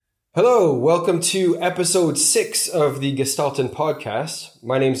Hello, welcome to episode 6 of the Gestalten podcast.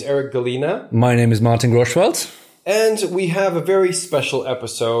 My name is Eric Galina. My name is Martin Groschwald. And we have a very special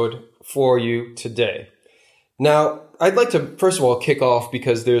episode for you today. Now, I'd like to, first of all, kick off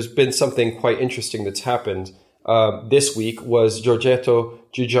because there's been something quite interesting that's happened. This week was Giorgetto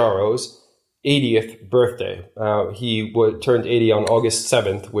Giugiaro's 80th birthday. He turned 80 on August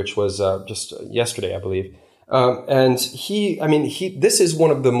 7th, which was just yesterday, I believe. This is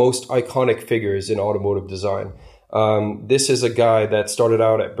one of the most iconic figures in automotive design. This is a guy that started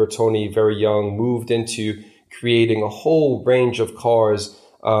out at Bertoni very young, moved into creating a whole range of cars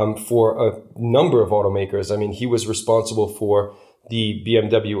for a number of automakers. I mean, he was responsible for the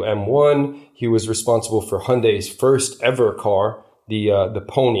BMW M1. He was responsible for Hyundai's first ever car, the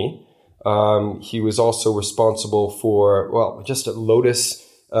Pony. He was also responsible for, just a Lotus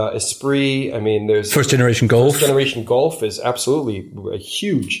Esprit. I mean, there's first generation Golf. First generation Golf is absolutely a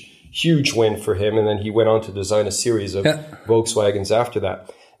huge win for him. And then he went on to design a series of Volkswagens after that.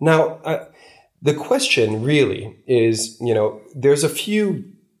 Now, the question really is, there's a few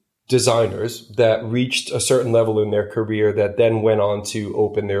designers that reached a certain level in their career that then went on to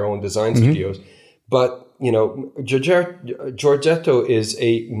open their own design studios. But, Giorgetto is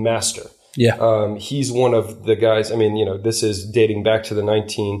a master. Yeah. He's one of the guys, this is dating back to the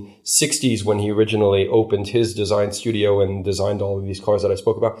 1960s when he originally opened his design studio and designed all of these cars that I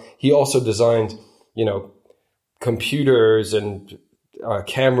spoke about. He also designed, computers and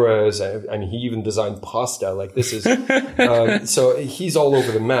cameras. He even designed pasta. Like this is, so he's all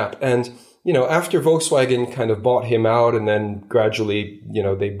over the map. And, after Volkswagen kind of bought him out and then gradually,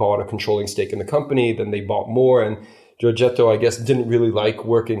 they bought a controlling stake in the company, then they bought more, and Giorgetto, I guess, didn't really like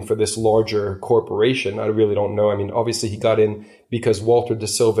working for this larger corporation. I really don't know. Obviously he got in because Walter de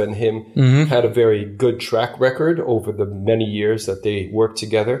Silva and him had a very good track record over the many years that they worked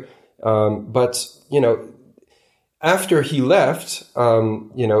together. But after he left,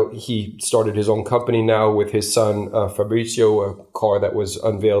 he started his own company now with his son, Fabrizio, a car that was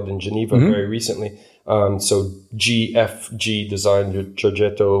unveiled in Geneva very recently. So GFG designed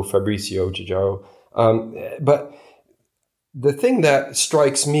Giorgetto Fabrizio Giugiaro. But the thing that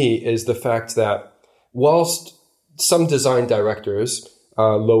strikes me is the fact that whilst some design directors,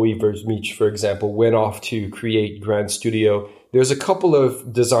 Loïc Vermeersch, for example, went off to create Grand Studio, there's a couple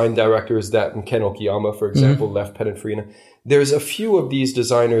of design directors that, Ken Okiyama, for example, left Pininfarina. There's a few of these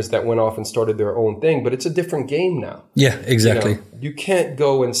designers that went off and started their own thing, but it's a different game now. Yeah, exactly. You can't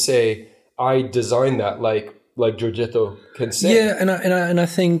go and say, I designed that like Giorgetto can say. Yeah, and I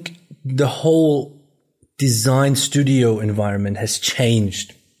think the whole design studio environment has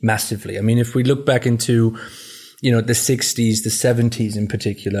changed massively. If we look back into, the 60s, the 70s in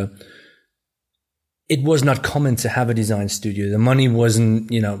particular, it was not common to have a design studio. The money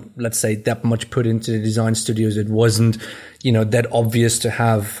wasn't, let's say that much put into the design studios. It wasn't, that obvious to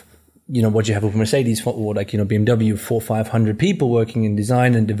have, what you have with Mercedes or BMW, 400-500 people working in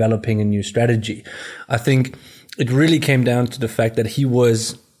design and developing a new strategy. I think it really came down to the fact that he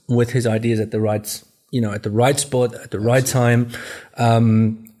was with his ideas at the right spot, at the right time.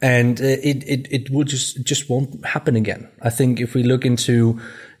 And it would just won't happen again. I think if we look into,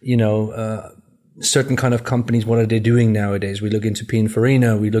 certain kind of companies, what are they doing nowadays? We look into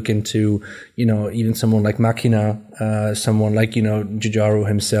Pininfarina, we look into, even someone like Macchina, someone like, Giugiaro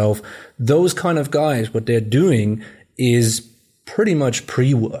himself. Those kind of guys, what they're doing is pretty much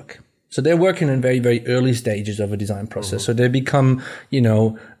pre-work. So they're working in very, very early stages of a design process. So they become,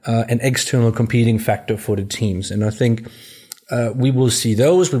 an external competing factor for the teams. And I think we will see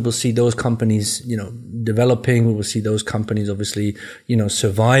those companies, developing. We will see those companies obviously,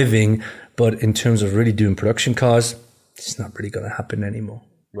 surviving. But in terms of really doing production cars, it's not really going to happen anymore.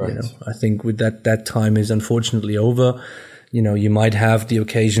 Right. I think with that time is unfortunately over. You might have the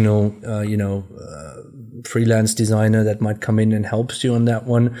occasional, freelance designer that might come in and helps you on that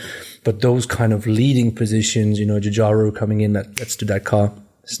one. But those kind of leading positions, Giugiaro coming in, let's do that car.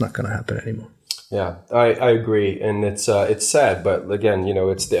 It's not going to happen anymore. Yeah, I agree. And it's sad, but again,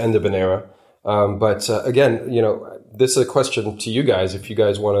 it's the end of an era. But again, this is a question to you guys. If you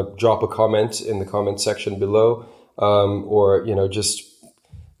guys want to drop a comment in the comment section below, or, just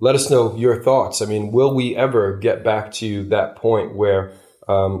let us know your thoughts. Will we ever get back to that point where,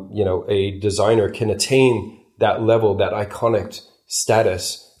 a designer can attain that level, that iconic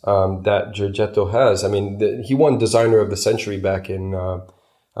status that Giorgetto has? He won Designer of the Century back in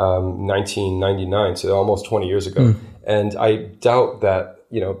 1999, so almost 20 years ago. And I doubt that,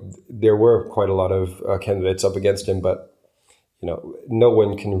 there were quite a lot of candidates up against him, but, no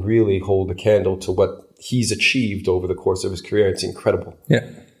one can really hold a candle to what he's achieved over the course of his career. It's incredible. Yeah.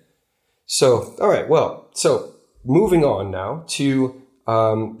 So, all right. Well, so moving on now to,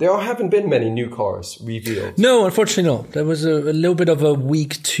 there haven't been many new cars revealed. No, unfortunately not. There was a little bit of a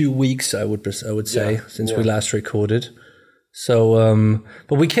week, 2 weeks, I would say, since we last recorded. So,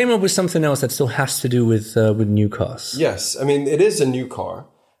 but we came up with something else that still has to do with new cars. Yes. I mean, it is a new car,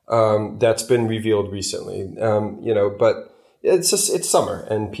 that's been revealed recently. But it's summer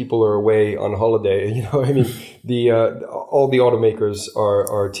and people are away on holiday. I mean, all the automakers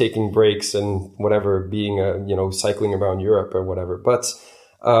are taking breaks and whatever, being cycling around Europe or whatever. But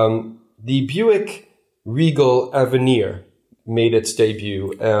the Buick Regal Avenir made its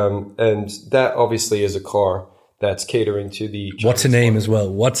debut, and that obviously is a car that's catering to the Chinese What a name as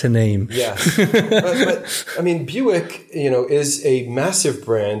well. What a name. Yes. but I mean, Buick, is a massive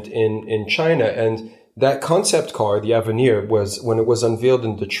brand in China, and that concept car, the Avenir, when it was unveiled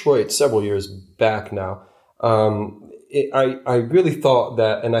in Detroit several years back now. I really thought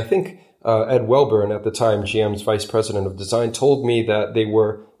that, and I think Ed Welburn at the time, GM's vice president of design, told me that they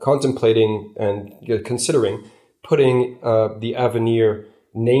were contemplating and considering putting the Avenir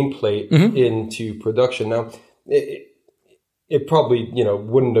nameplate into production. Now, it probably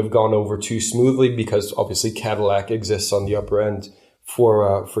wouldn't have gone over too smoothly because obviously Cadillac exists on the upper end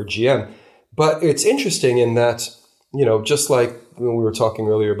for GM. But it's interesting in that, just like when we were talking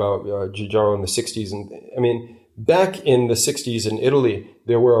earlier about Giugiaro in the 60s, and I mean, back in the 60s in Italy,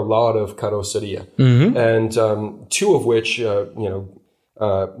 there were a lot of carrozzeria, and two of which, Ghia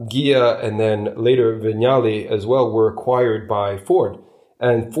and then later Vignale as well, were acquired by Ford.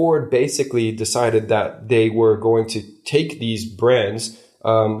 And Ford basically decided that they were going to take these brands.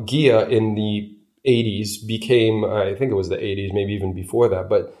 Ghia in the 80s became, I think it was the 80s, maybe even before that,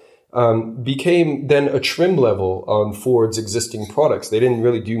 but became then a trim level on Ford's existing products. They didn't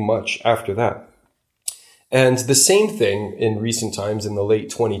really do much after that. And the same thing in recent times, in the late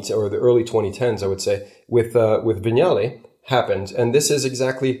 20s or the early 2010s, I would say, with Vignale happened. And this is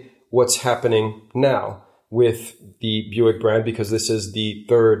exactly what's happening now with the Buick brand, because this is the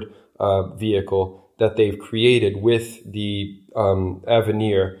third vehicle that they've created with the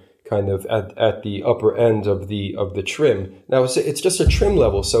Avenir kind of at the upper end of the trim. Now it's just a trim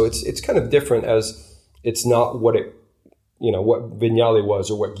level, so it's kind of different, as it's not what what Vignale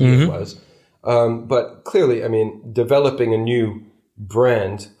was or what Ghia was. But clearly, I mean, developing a new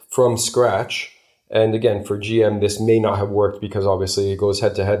brand from scratch. And again, for GM, this may not have worked because obviously it goes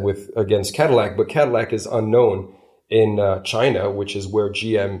head to head against Cadillac, but Cadillac is unknown in China, which is where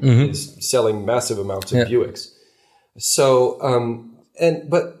GM is selling massive amounts of Buicks. So,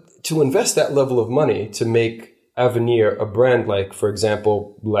 but to invest that level of money to make Avenir a brand like, for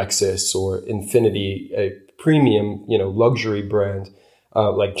example, Lexus or Infiniti, a premium, luxury brand,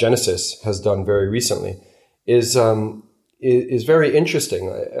 like Genesis has done very recently, is very interesting.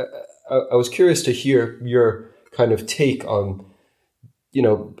 I was curious to hear your kind of take on,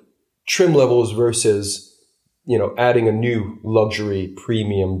 trim levels versus, adding a new luxury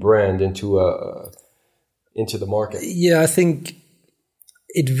premium brand into the market. Yeah, I think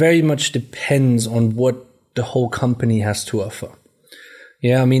it very much depends on what the whole company has to offer.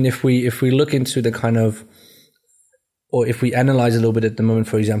 Yeah, I mean, if we look into the kind of, or if we analyze a little bit at the moment,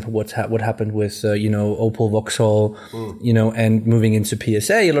 for example, what happened with Opel Vauxhall, and moving into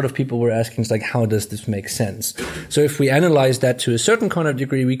PSA, a lot of people were asking, like, how does this make sense? So if we analyze that to a certain kind of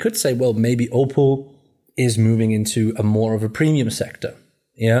degree, we could say, well, maybe Opel is moving into a more of a premium sector.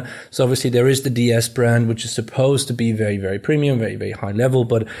 Yeah. So obviously there is the DS brand, which is supposed to be very, very premium, very, very high level,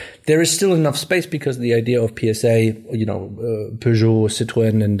 but there is still enough space because the idea of PSA, Peugeot,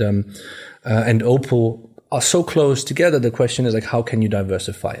 Citroën, and Opel are so close together. The question is, like, how can you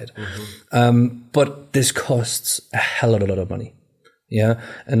diversify it? But this costs a hell of a lot of money. Yeah.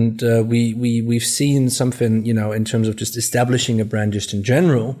 And, we've seen something, in terms of just establishing a brand just in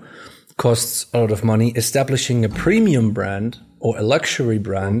general costs a lot of money. Establishing a premium brand or a luxury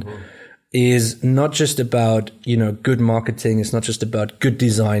brand is not just about, good marketing. It's not just about good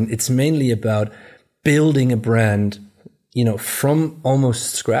design. It's mainly about building a brand, from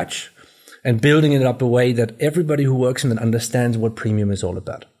almost scratch and building it up a way that everybody who works in it understands what premium is all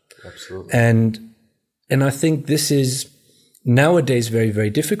about. Absolutely. And I think this is nowadays very, very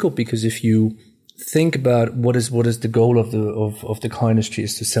difficult, because if you think about what is the goal of the car industry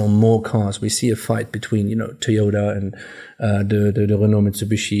is to sell more cars. We see a fight between, Toyota and the Renault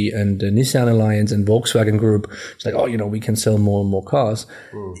Mitsubishi and the Nissan Alliance and Volkswagen Group. It's like, we can sell more and more cars.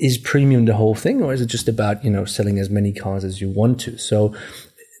 Is premium the whole thing, or is it just about, selling as many cars as you want to? So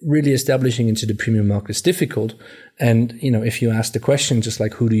really establishing into the premium market is difficult. And, if you ask the question, just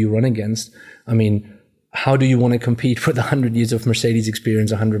like, who do you run against? I mean, how do you want to compete with 100 years of Mercedes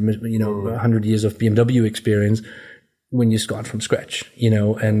experience, 100 years of BMW experience when you start from scratch,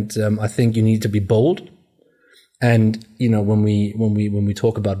 and I think you need to be bold. And, when we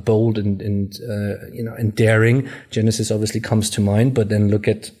talk about bold and daring, Genesis obviously comes to mind, but then look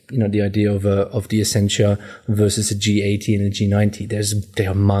at, the idea of the Essentia versus a G80 and a G90. They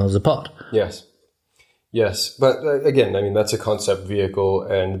are miles apart. Yes. But again, I mean, that's a concept vehicle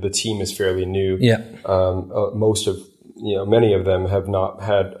and the team is fairly new. Yeah. Many of them have not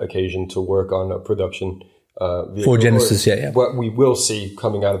had occasion to work on a production vehicle. For Genesis, What we will see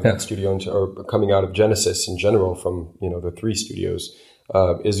coming out of that studio or coming out of Genesis in general from, the 3 studios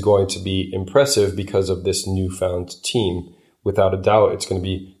is going to be impressive because of this newfound team. Without a doubt, it's going to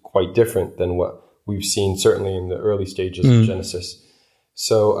be quite different than what we've seen certainly in the early stages of Genesis.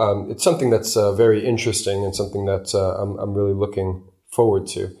 So it's something that's very interesting and something that I'm really looking forward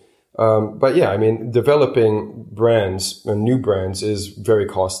to. But yeah, I mean, developing brands and new brands is very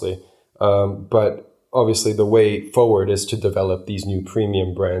costly. But obviously the way forward is to develop these new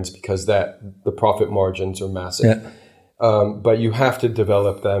premium brands because the profit margins are massive. Yeah. But you have to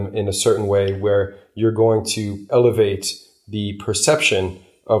develop them in a certain way where you're going to elevate the perception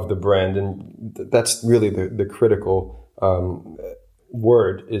of the brand. And that's really the critical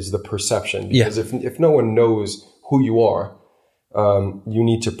word is the perception. Because if no one knows who you are, you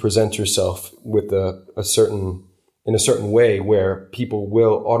need to present yourself with in a certain way where people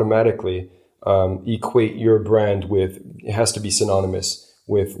will automatically equate your brand with, it has to be synonymous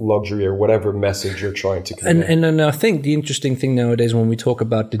with luxury or whatever message you're trying to convey. And I think the interesting thing nowadays when we talk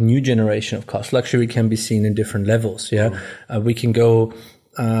about the new generation of cars, luxury can be seen in different levels. We can go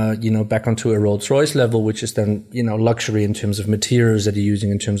back onto a Rolls-Royce level, which is then, luxury in terms of materials that you're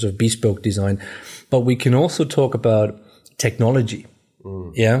using, in terms of bespoke design. But we can also talk about technology.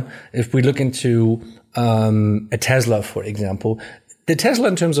 If we look into a Tesla, for example, the Tesla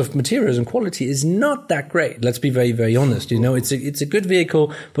in terms of materials and quality is not that great. Let's be very, very honest. It's a good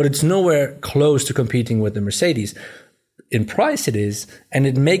vehicle, but it's nowhere close to competing with the Mercedes. In price it is, and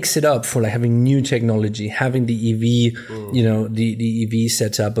it makes it up for having new technology, having the EV, the EV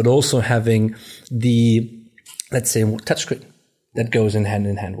setup, but also having the, let's say, touchscreen that goes in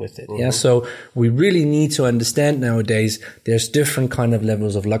hand with it. Yeah. So we really need to understand nowadays there's different kind of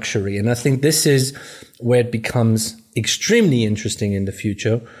levels of luxury. And I think this is where it becomes extremely interesting in the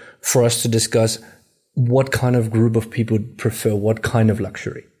future for us to discuss what kind of group of people prefer what kind of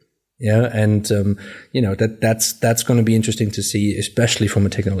luxury. Yeah. And, that's going to be interesting to see, especially from a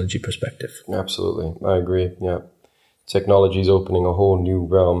technology perspective. Absolutely. I agree. Yeah. Technology is opening a whole new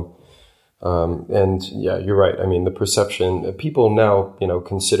realm. And yeah, you're right. I mean, the perception, people now,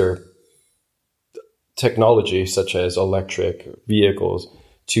 consider technology such as electric vehicles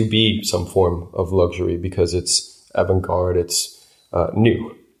to be some form of luxury because it's avant-garde, it's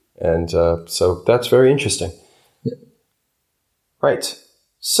new. And so that's very interesting. Yeah. Right.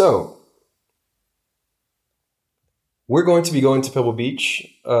 So we're going to be going to Pebble Beach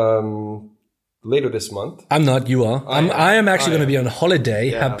later this month. I'm not, you are. I am actually going to be on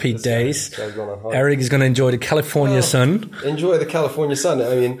holiday. Happy days. Eric is going to enjoy the California sun. Enjoy the California sun.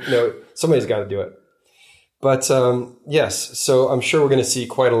 I mean, somebody's got to do it. But yes, so I'm sure we're going to see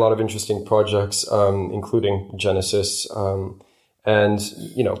quite a lot of interesting projects, including Genesis, and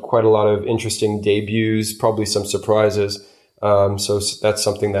quite a lot of interesting debuts, probably some surprises. So that's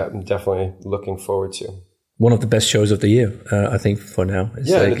something that I'm definitely looking forward to. One of the best shows of the year, I think, for now.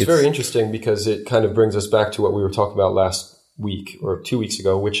 And it's very interesting because it kind of brings us back to what we were talking about last week or 2 weeks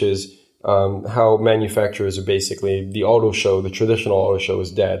ago, which is how manufacturers are basically, the auto show, the traditional auto show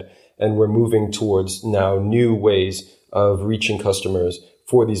is dead. And we're moving towards now new ways of reaching customers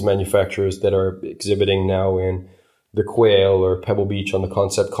for these manufacturers that are exhibiting now in the Quail or Pebble Beach on the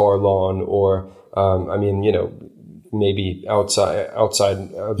concept car lawn, or maybe outside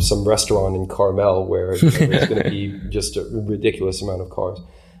of some restaurant in Carmel where there's going to be just a ridiculous amount of cars.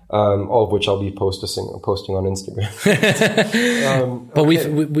 All of which I'll be posting on Instagram. But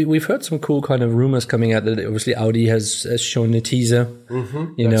we've heard some cool kind of rumors coming out that obviously Audi has shown a teaser.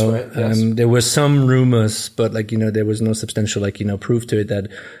 Mm-hmm. That's right, yes. There were some rumors, but there was no substantial proof to it that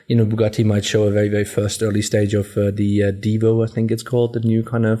Bugatti might show a very, very first early stage of the Devo, I think it's called, the new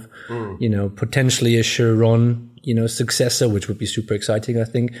kind of potentially a Chiron successor, which would be super exciting, I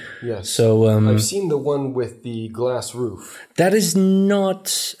think. Yes. So I've seen the one with the glass roof. that is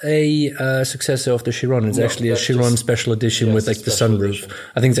not a successor of the Chiron. It's actually a Chiron special edition with like the sunroof. Edition.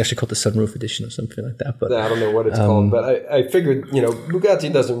 I think it's actually called the sunroof edition or something like that. But I don't know what it's called, but I figured,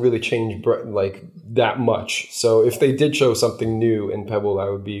 Bugatti doesn't really change like that much. So if they did show something new in Pebble, I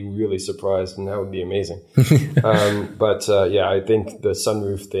would be really surprised, and that would be amazing. But I think the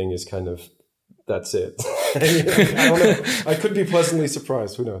sunroof thing is kind of, that's it. I don't know. I could be pleasantly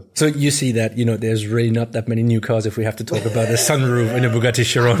surprised. Who knows? So you see that, there's really not that many new cars if we have to talk about a sunroof in a Bugatti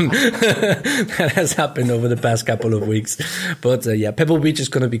Chiron. That has happened over the past couple of weeks. But Pebble Beach is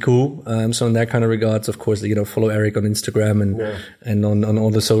going to be cool. So in that kind of regards, of course, follow Eric on Instagram and on all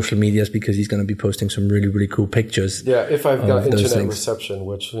the social medias, because he's going to be posting some really, really cool pictures. Yeah, if I've got internet reception,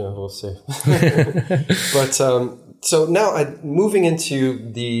 which we'll see. But so now moving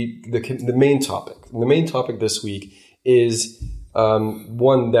into the main topic. The main topic this week is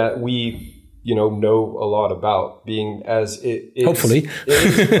one that we know a lot about, being as it is. Hopefully.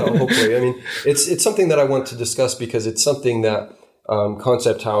 Hopefully. I mean, it's something that I want to discuss because it's something that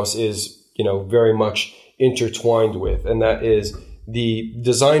Concept House is very much intertwined with, and that is the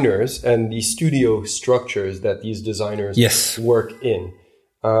designers and the studio structures that these designers work in.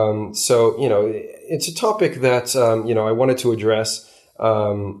 So it's a topic that I wanted to address,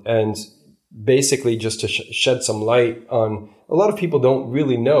 and basically just to shed some light on. A lot of people don't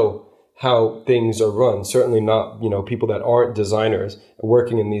really know how things are run. Certainly not people that aren't designers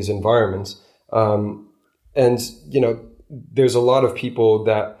working in these environments. And there's a lot of people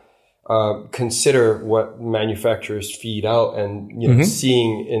that consider what manufacturers feed out and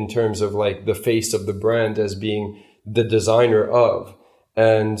seeing in terms of like the face of the brand as being the designer of.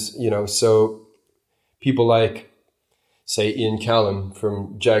 And, so people like, say, Ian Callum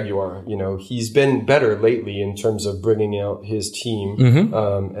from Jaguar, he's been better lately in terms of bringing out his team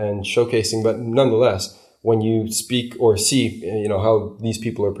and showcasing. But nonetheless, when you speak or see, how these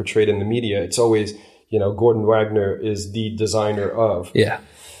people are portrayed in the media, it's always, Gordon Wagner is the designer of. Yeah.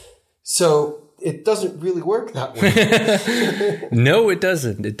 So it doesn't really work that way. No, it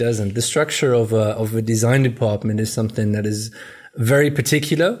doesn't. It doesn't. The structure of a design department is something that is very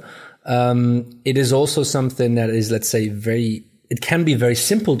particular. It is also something that is, let's say, it can be very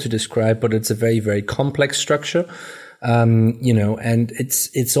simple to describe, but it's a very, very complex structure. And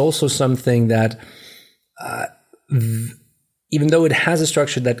it's also something that, even though it has a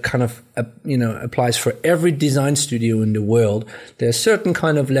structure that kind of, applies for every design studio in the world, there are certain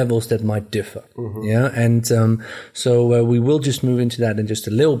kind of levels that might differ. Yeah. And, so we will just move into that in just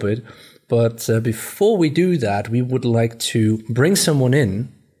a little bit. But before we do that, we would like to bring someone in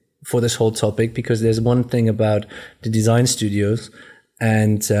for this whole topic, because there's one thing about the design studios.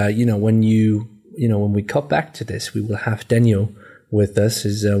 And, when we cut back to this, we will have Daniel with us,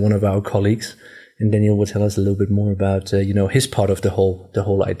 is one of our colleagues. And Daniel will tell us a little bit more about, his part of the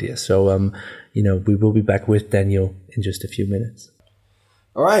whole idea. So, we will be back with Daniel in just a few minutes.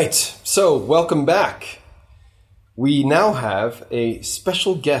 All right. So welcome back. We now have a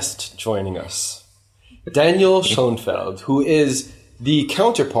special guest joining us, Daniel Schoenfeld, who is the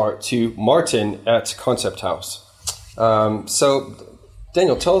counterpart to Martin at Concept House. So,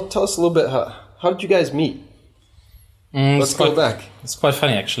 Daniel, tell us a little bit, how did you guys meet? Let's go back. It's quite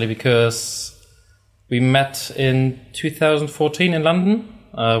funny, actually, because we met in 2014 in London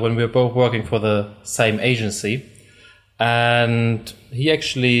when we were both working for the same agency. And he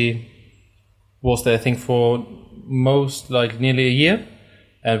actually was there, I think, for nearly a year.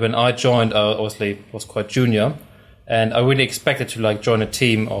 And when I joined, I obviously was quite junior. And I really expected to join a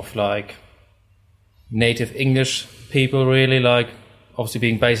team of native English people, really, obviously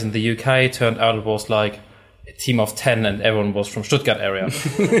being based in the UK. Turned out it was a team of 10 and everyone was from Stuttgart area.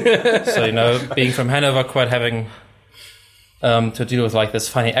 So, being from Hanover, quite having to deal with this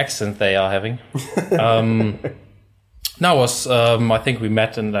funny accent they are having. I think we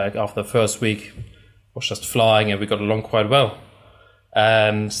met and after the first week was just flying and we got along quite well.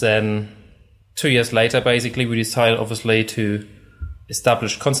 And then 2 years later, basically, we decided, obviously, to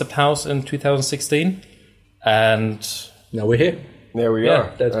establish Concept House in 2016. And now we're here. There we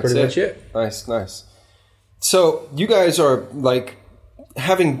are. That's pretty much it. Nice. So you guys are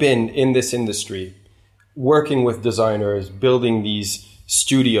having been in this industry, working with designers, building these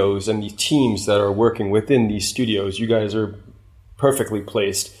studios and the teams that are working within these studios. You guys are perfectly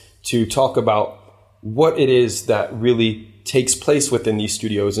placed to talk about what it is that really takes place within these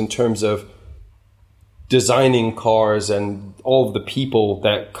studios in terms of designing cars and all of the people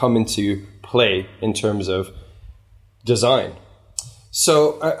that come into play in terms of design.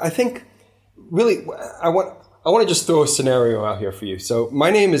 So I think really I I want to just throw a scenario out here for you. So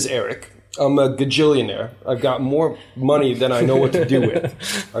my name is Eric. I'm a gajillionaire. I've got more money than I know what to do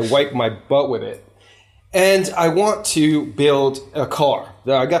with. I wipe my butt with it. And I want to build a car.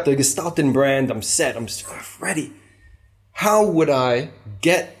 I got the Gestalten brand. I'm set. I'm ready. How would I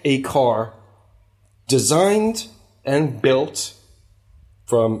get a car designed and built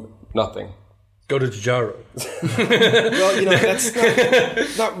from nothing? Go to Giugiaro. Well,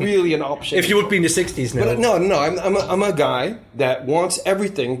 that's not really an option. If you would be in the 60s now. But no. I'm a guy that wants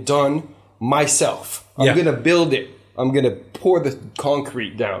everything done myself. I'm going to build it. I'm going to pour the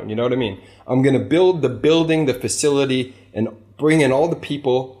concrete down. You know what I mean? I'm going to build the building, the facility, and bring in all the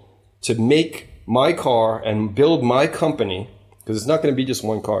people to make my car and build my company. Because it's not going to be just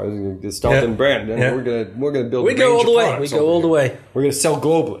one car. It's the Gestalten brand. And we're going to build. We go all the way. We go all the way. We're going to sell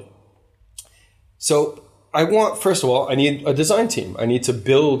globally. So I want, first of all, I need a design team. I need to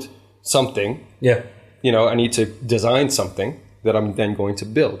build something. Yeah. I need to design something that I'm then going to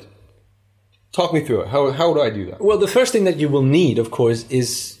build. Talk me through it. How do I do that? Well, the first thing that you will need, of course,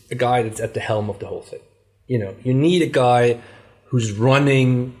 is a guy that's at the helm of the whole thing. You need a guy who's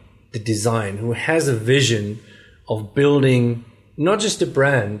running the design, who has a vision of building not just a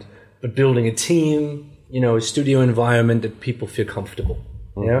brand, but building a team, a studio environment that people feel comfortable.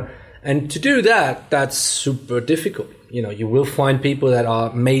 Yeah. And to do that, that's super difficult. You will find people that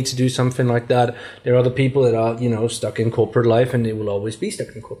are made to do something like that. There are other people that are, stuck in corporate life, and they will always be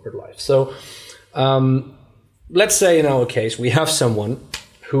stuck in corporate life. So, let's say in our case, we have someone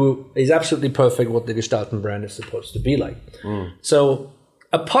who is absolutely perfect what the Gestalten brand is supposed to be like. So,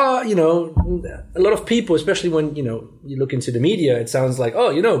 apart, a lot of people, especially when, you look into the media, it sounds like,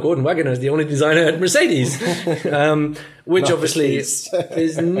 Gordon Wagener is the only designer at Mercedes, which not obviously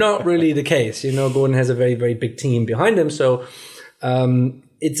is not really the case. Gordon has a very, very big team behind him. So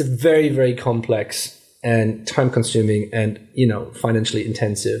it's a very, very complex and time-consuming and, financially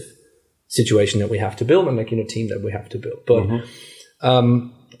intensive situation that we have to build, and team that we have to build. But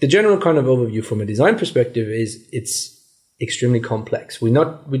the general kind of overview from a design perspective is it's extremely complex.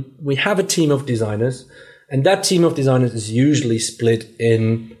 We have a team of designers, and that team of designers is usually split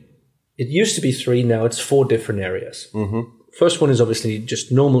in, it used to be 3, now it's 4 different areas. First one is obviously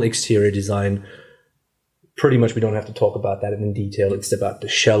just normal exterior design. Pretty much we don't have to talk about that in detail. It's about the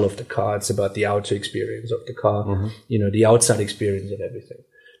shell of the car. It's about the outer experience of the car, the outside experience of everything.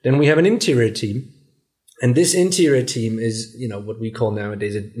 Then we have an interior team. And this interior team is, what we call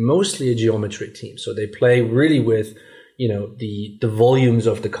nowadays mostly a geometry team. So they play really with the volumes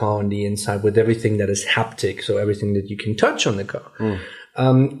of the car on the inside, with everything that is haptic, so everything that you can touch on the car.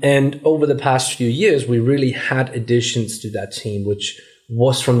 And over the past few years, we really had additions to that team, which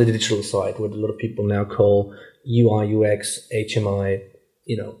was from the digital side, what a lot of people now call UI, UX, HMI.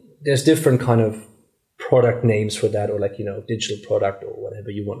 There's different kind of product names for that, or digital product, or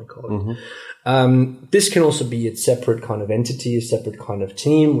whatever you want to call it. This can also be a separate kind of entity, a separate kind of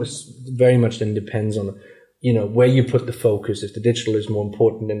team, which very much then depends on where you put the focus, if the digital is more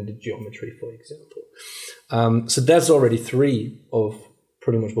important than the geometry, for example. So that's already 3 of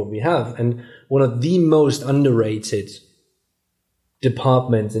pretty much what we have. And one of the most underrated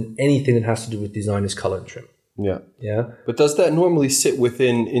departments in anything that has to do with design is color and trim. Yeah. But does that normally sit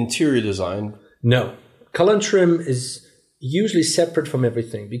within interior design? No. Color and trim is usually separate from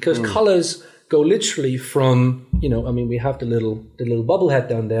everything, because colors go literally from, we have the little bubblehead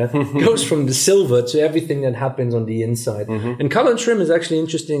down there, goes from the silver to everything that happens on the inside. And color and trim is actually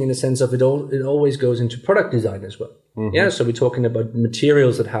interesting in the sense of it always goes into product design as well. Yeah, so we're talking about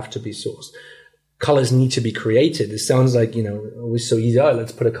materials that have to be sourced. Colors need to be created. It sounds like, always so easy.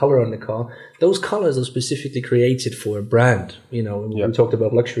 Let's put a color on the car. Those colors are specifically created for a brand. We talked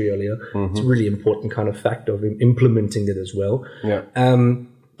about luxury earlier. It's a really important kind of factor of implementing it as well.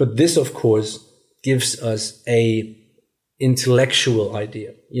 But this, of course, gives us a intellectual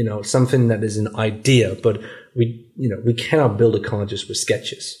idea, something that is an idea, but we cannot build a car just with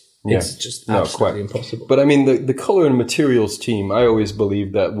sketches. It's just absolutely impossible. But I mean, the color and materials team, I always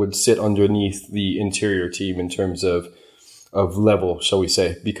believe that would sit underneath the interior team in terms of level, shall we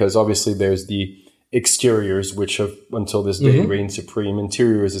say, because obviously there's the exteriors, which have until this day reign supreme.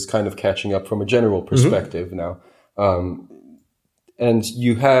 Interiors is kind of catching up from a general perspective now. And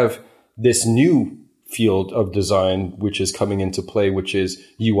you have this new field of design which is coming into play, which is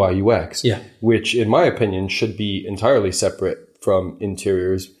UI UX, which in my opinion should be entirely separate from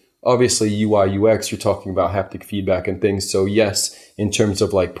interiors. Obviously UI UX, you're talking about haptic feedback and things. So yes, in terms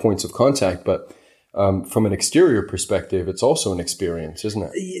of like points of contact, but from an exterior perspective, it's also an experience, isn't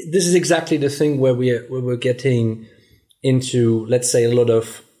it? This is exactly the thing where we're getting into, let's say, a lot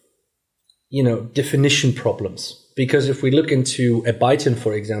of definition problems. Because if we look into a Byton,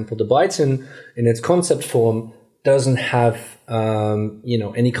 for example, the Byton in its concept form doesn't have,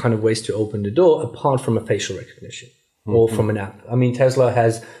 any kind of ways to open the door apart from a facial recognition or from an app. I mean, Tesla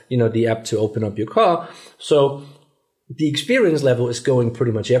has, the app to open up your car. So the experience level is going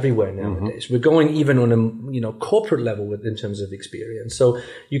pretty much everywhere nowadays. We're going even on a, corporate level in terms of experience. So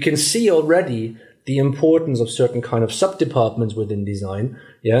you can see already the importance of certain kind of sub-departments within design,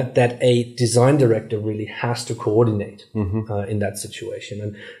 that a design director really has to coordinate in that situation.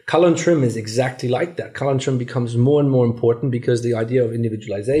 And color and trim is exactly like that. Color and trim becomes more and more important because the idea of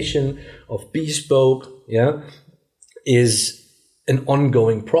individualization, of bespoke, is an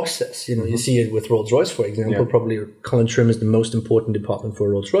ongoing process. You see it with Rolls-Royce, for example. Probably color and trim is the most important department for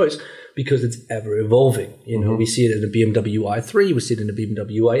Rolls-Royce because it's ever evolving. We see it in the BMW i3, we see it in the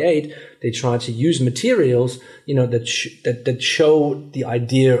BMW i8. They try to use materials, that show the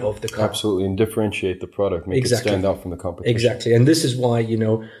idea of the car. Absolutely, and differentiate the product, make it stand out from the competition. Exactly, and this is why,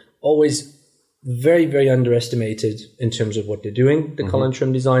 always very, very underestimated in terms of what they're doing, the color and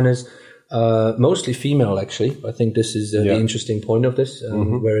trim designers. Mostly female, actually. I think this is the interesting point of this.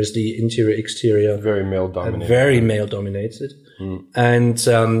 Whereas the interior, exterior, very male dominated. Very male dominated, and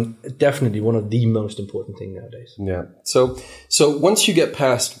definitely one of the most important thing nowadays. Yeah. So once you get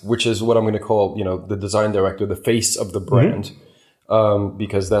past, which is what I'm going to call, the design director, the face of the brand,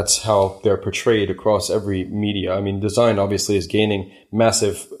 because that's how they're portrayed across every media. I mean, design obviously is gaining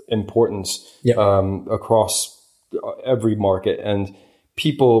massive importance across every market, and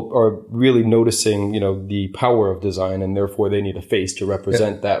people are really noticing, the power of design, and therefore they need a face to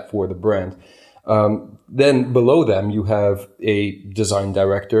represent that for the brand. Then below them, you have a design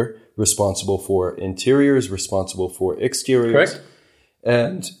director responsible for interiors, responsible for exteriors. Correct.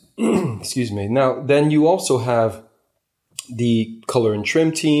 And, excuse me. Now, then you also have the color and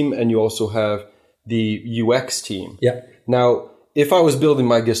trim team, and you also have the UX team. Yeah. Now, if I was building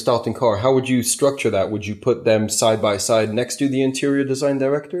my Gestalten car, how would you structure that? Would you put them side by side next to the interior design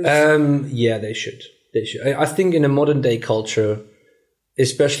directors? Yeah, they should. I think in a modern day culture,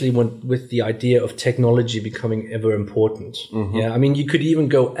 especially with the idea of technology becoming ever important. I mean, you could even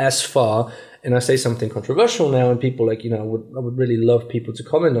go as far, and I say something controversial now, and people I would really love people to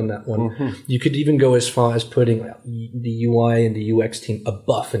comment on that one. You could even go as far as putting the UI and the UX team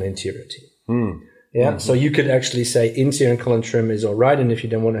above an interior team. So you could actually say interior and color and trim is all right, and if you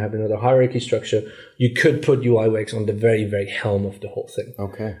don't want to have another hierarchy structure, you could put UI UX on the very, very helm of the whole thing.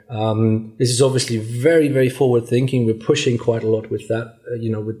 Okay. This is obviously very, very forward thinking. We're pushing quite a lot with that,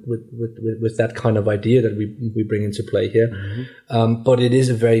 with that kind of idea that we bring into play here. But it is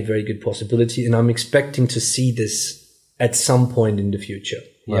a very, very good possibility, and I'm expecting to see this at some point in the future.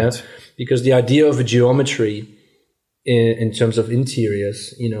 Right. Because the idea of a geometry in terms of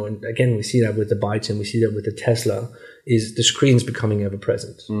interiors, and again, we see that with the Byton, we see that with the Tesla, is the screen's becoming ever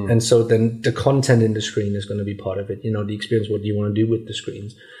present. And so then the content in the screen is going to be part of it. The experience, what do you want to do with the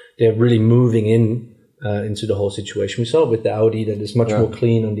screens? They're really moving into the whole situation. We saw it with the Audi that is much more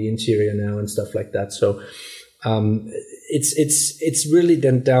clean on the interior now and stuff like that. So, it's really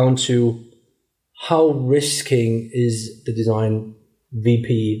then down to how risking is the design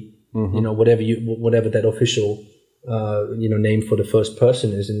VP, whatever that official name for the first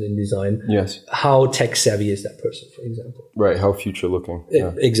person is in design. Yes. How tech savvy is that person, for example? Right. How future looking.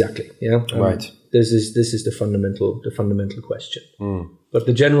 Yeah. Exactly. Yeah. Right. This is the fundamental question. But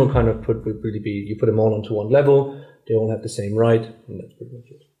the general kind of would really be, you put them all onto one level, they all have the same right, and that's pretty much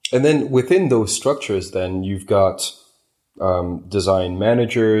it. And then within those structures, then you've got design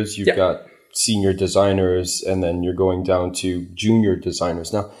managers, you've got senior designers, and then you're going down to junior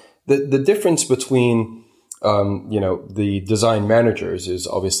designers. Now, the difference between the design managers is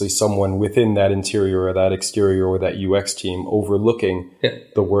obviously someone within that interior or that exterior or that UX team overlooking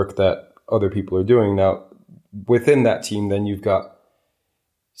the work that other people are doing. Now, within that team, then you've got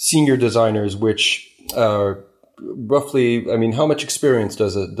senior designers, which are roughly, how much experience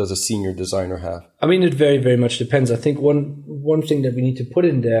does a senior designer have? It very, very much depends. I think one thing that we need to put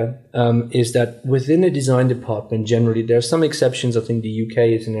in there is that within a design department, generally, there are some exceptions. I think the UK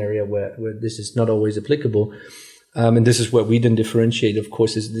is an area where this is not always applicable. And this is where we then differentiate, of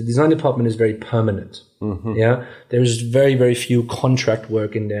course, is the design department is very permanent. There's very, very few contract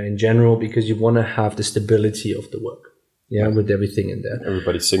work in there in general because you want to have the stability of the work. With everything in there.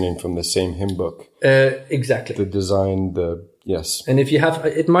 Everybody singing from the same hymn book. Exactly. The design, yes. And if you have,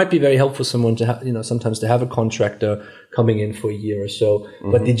 it might be very helpful someone to have, sometimes to have a contractor coming in for a year or so.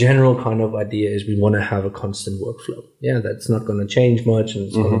 But the general kind of idea is we want to have a constant workflow. That's not going to change much and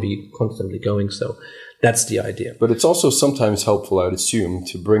it's going to be constantly going. So That's the idea. But it's also sometimes helpful, I'd assume,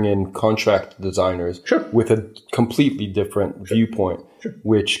 to bring in contract designers with a completely different viewpoint,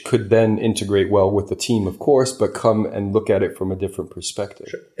 which could then integrate well with the team, of course, but come and look at it from a different perspective.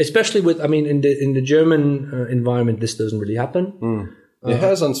 Especially with, I mean, in the German environment, this doesn't really happen. It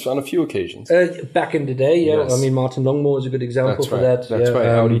has on a few occasions. Back in the day, yeah. Yes. I mean, Martin Longmore is a good example for that. That's right.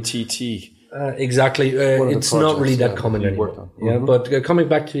 Audi TT. Exactly. It's not really that common anymore. Yeah. But coming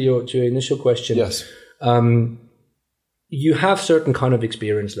back to your initial question. Yes. You have certain kind of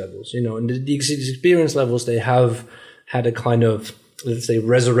experience levels, you know, and the experience levels, they have had a kind of, let's say,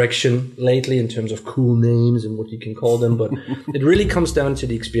 resurrection lately in terms of cool names and what you can call them. But it really comes down to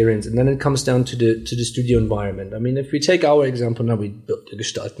the experience, and then it comes down to the studio environment. I mean, if we take our example now, we built the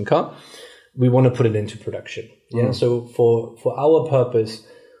Gestalten car. We want to put it into production. Yeah. So for our purpose,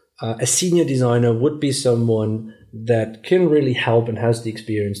 a senior designer would be someone that can really help and has the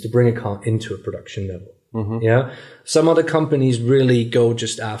experience to bring a car into a production level. Yeah. Some other companies really go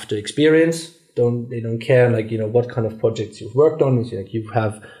just after experience. They don't care, like, you know, what kind of projects you've worked on. It's like you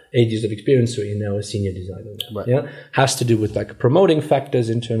have 8 years of experience, so you're now a senior designer. Right. Yeah. Has to do with like promoting factors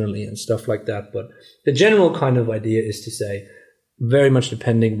internally and stuff like that. But the general kind of idea is to say, very much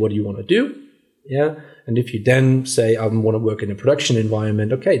depending what you want to do. Yeah. And if you then say, I want to work in a production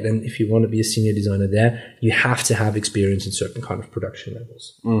environment, okay, then if you want to be a senior designer there, you have to have experience in certain kind of production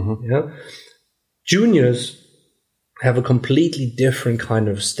levels. Yeah. Juniors have a completely different kind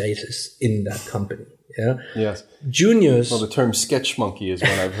of status in that company. Yeah. Yes. Juniors. Well, the term sketch monkey is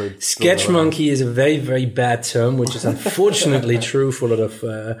one I've heard. Sketch monkey is a very, very bad term, which is unfortunately true for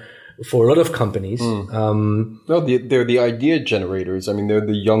a lot of companies. No, they're the idea generators. I mean, they're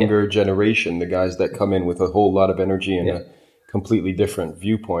the younger generation, the guys that come in with a whole lot of energy and a completely different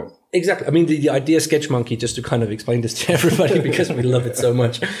viewpoint. Exactly. I mean, the idea sketch monkey, just to kind of explain this to everybody because we love it so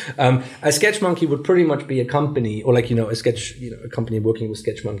much. A sketch monkey would pretty much be a company, or like, you know, a company working with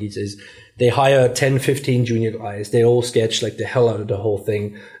sketch monkeys is they hire 10, 15 junior guys. They all sketch like the hell out of the whole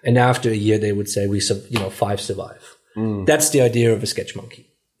thing. And after a year, they would say 5 survive. That's the idea of a sketch monkey.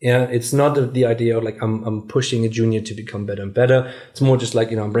 Yeah, it's not the idea of like I'm pushing a junior to become better and better. It's more just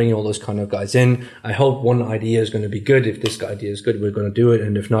like, you know, I'm bringing all those kind of guys in. I hope one idea is going to be good. If this idea is good, we're going to do it,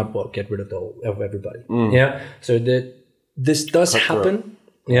 and if not, well, get rid of everybody. Yeah, so this does happen.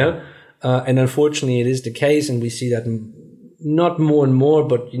 Yeah, and unfortunately, it is the case, and we see that not more and more,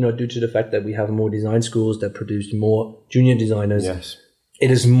 but, you know, due to the fact that we have more design schools that produce more junior designers. Yes.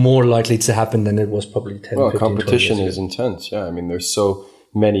 It is more likely to happen than it was probably 10, 15, competition 20 years is ago. intense. Yeah, I mean, there's so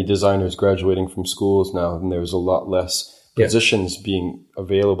many designers graduating from schools now, and there's a lot less positions being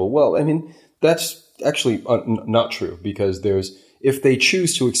available. Well, I mean, that's actually not true, because if they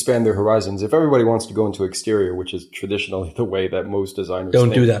choose to expand their horizons, if everybody wants to go into exterior, which is traditionally the way that most designers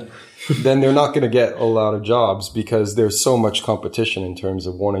don't do that, then they're not going to get a lot of jobs, because there's so much competition in terms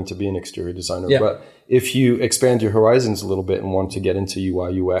of wanting to be an exterior designer. Yeah. But if you expand your horizons a little bit and want to get into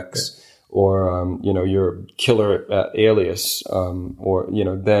UI UX, or, you know, you're killer at Alias, or, you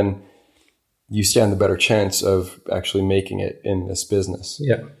know, then you stand a better chance of actually making it in this business.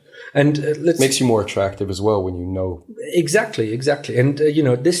 Yeah. And makes you more attractive as well when you know. Exactly. And, you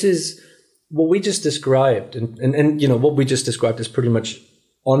know, this is what we just described. And, you know, what we just described is pretty much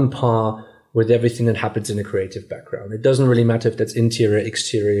on par with everything that happens in a creative background. It doesn't really matter if that's interior,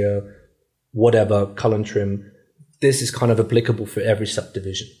 exterior, whatever, color and trim. This is kind of applicable for every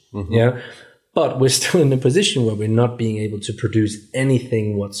subdivision. Yeah. But we're still in a position where we're not being able to produce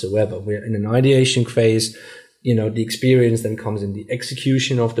anything whatsoever. We're in an ideation phase. You know, the experience then comes in the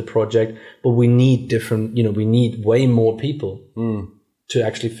execution of the project, but we need we need way more people to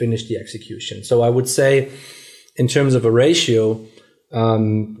actually finish the execution. So I would say, in terms of a ratio,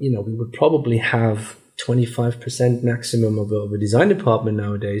 you know, we would probably have 25% maximum of a design department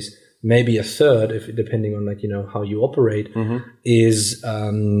nowadays. Maybe a third, if depending on, like, you know, how you operate, is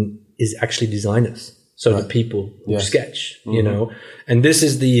actually designers. So the people who sketch, you know, and this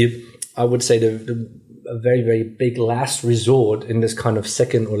is I would say a very, very big last resort in this kind of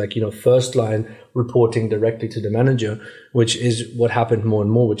second, or like, you know, first line reporting directly to the manager, which is what happened more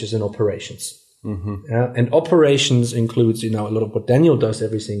and more, which is in operations. And operations includes, you know, a lot of what Daniel does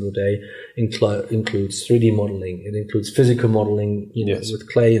every single day includes 3D modeling. It includes physical modeling, you know,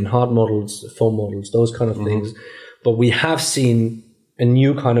 with clay and hard models, foam models, those kind of things. But we have seen a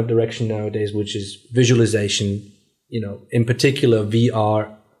new kind of direction nowadays, which is visualization, you know, in particular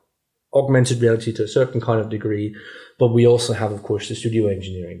VR, augmented reality to a certain kind of degree. But we also have, of course, the studio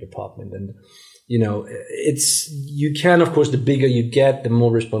engineering department. And, you know, you can, of course, the bigger you get, the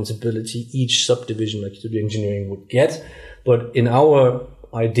more responsibility each subdivision like studio engineering would get. But in our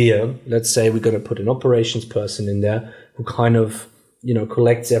idea, let's say we're going to put an operations person in there who kind of,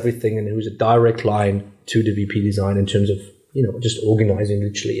 collects everything and who's a direct line to the VP design in terms of, just organizing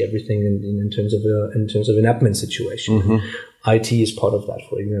literally everything in terms of an admin situation. IT is part of that,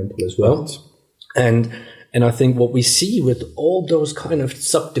 for example, as well. Right. And I think what we see with all those kind of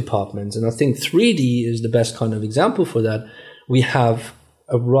sub-departments, and I think 3D is the best kind of example for that, we have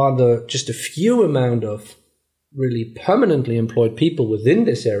just a few amount of really permanently employed people within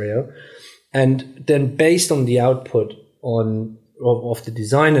this area. And then based on the output of the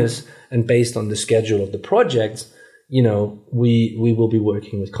designers and based on the schedule of the projects, we will be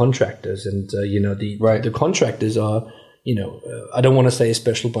working with contractors, and the contractors are, I don't want to say a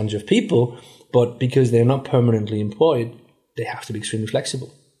special bunch of people, but because they're not permanently employed, they have to be extremely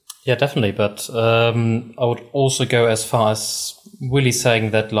flexible. Yeah, definitely. But I would also go as far as really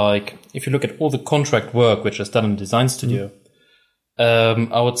saying that, like, if you look at all the contract work which is done in a design studio,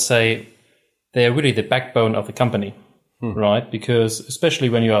 I would say they're really the backbone of the company, right? Because especially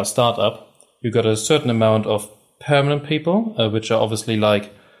when you are a startup, you've got a certain amount of permanent people, which are obviously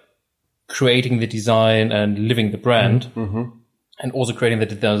like creating the design and living the brand, and also creating the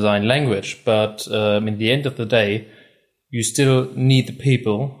design language. But in the end of the day, you still need the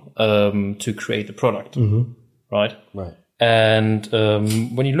people to create the product, right? Right. And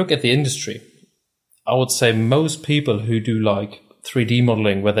when you look at the industry, I would say most people who do like 3D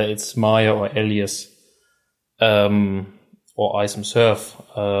modeling, whether it's Maya or Alias or iSimSurf,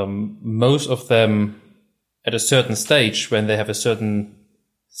 most of them at a certain stage, when they have a certain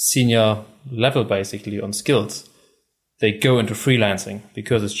senior level basically on skills, they go into freelancing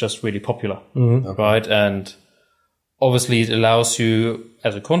because it's just really popular, right? And obviously it allows you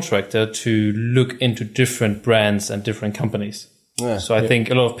as a contractor to look into different brands and different companies. Yeah, so I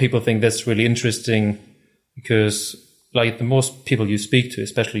think a lot of people think that's really interesting because, like, the most people you speak to,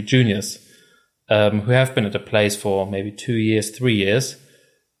 especially juniors, who have been at a place for maybe 2 years, 3 years,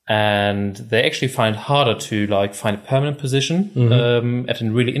 and they actually find harder to like find a permanent position at a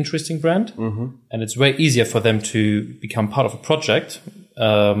really interesting brand, and it's way easier for them to become part of a project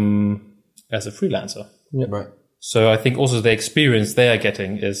as a freelancer. Yeah. Right. So I think also the experience they are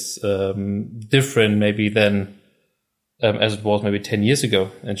getting is different maybe than as it was maybe 10 years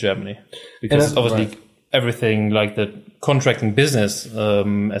ago in Germany, because obviously everything like the contracting business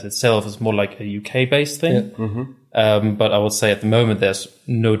as itself is more like a UK-based thing. But I would say at the moment there's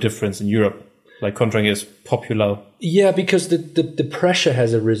no difference in Europe. Like contracting is popular. Yeah, because the pressure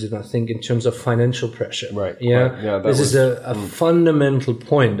has arisen, I think, in terms of financial pressure. Right. Yeah. This is a fundamental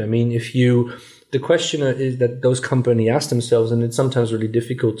point. I mean, the question is that those companies ask themselves, and it's sometimes really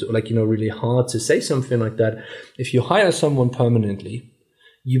difficult to, really hard to say something like that. If you hire someone permanently,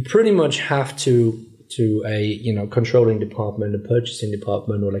 you pretty much have to a controlling department, a purchasing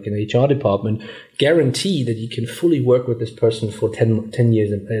department, or like an HR department, guarantee that you can fully work with this person for 10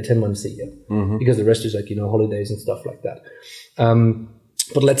 months a year, because the rest is holidays and stuff like that.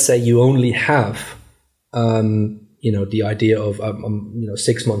 But let's say you only have the idea of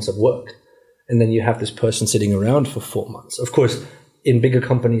 6 months of work, and then you have this person sitting around for 4 months. Of course, in bigger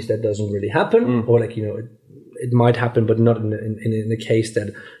companies that doesn't really happen, or it might happen, but not in a case that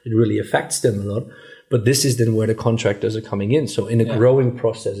it really affects them a lot. But this is then where the contractors are coming in. So in a growing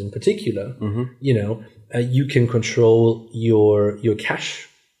process in particular, you can control your cash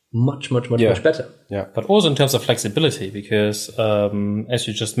much better. Yeah. But also in terms of flexibility, because as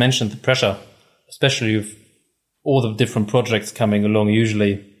you just mentioned, the pressure, especially with all the different projects coming along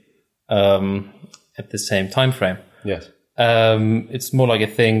usually at the same time frame. Yes. It's more like a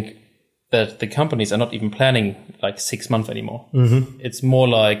thing that the companies are not even planning like 6 months anymore. It's more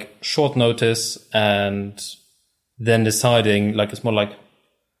like short notice and then deciding, like, it's more like,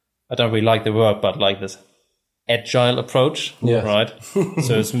 I don't really like the word, but like this agile approach, right?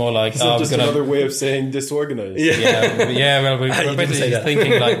 So it's more like, just another way of saying disorganized. Well, we're basically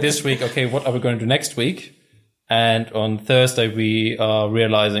thinking like this week, okay, what are we going to do next week? And on Thursday, we are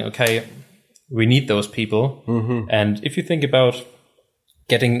realizing, okay, we need those people. And if you think about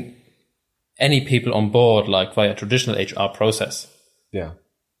getting any people on board, like via traditional HR process,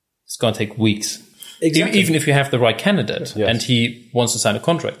 it's going to take weeks. Exactly. Even if you have the right candidate and he wants to sign a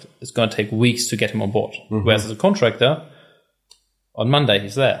contract, it's going to take weeks to get him on board. Whereas as a contractor, on Monday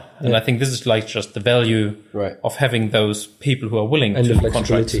he's there. And I think this is like just the value of having those people who are willing and to the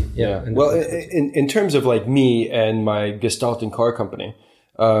contract. Well, in terms of like me and my Gestalten car company,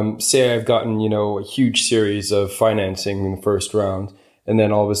 say I've gotten, a huge series of financing in the first round. And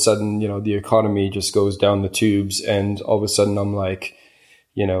then all of a sudden, the economy just goes down the tubes, and all of a sudden I'm like,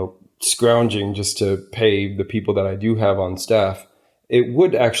 scrounging just to pay the people that I do have on staff. it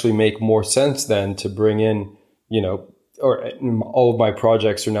would actually make more sense then to bring in, or all of my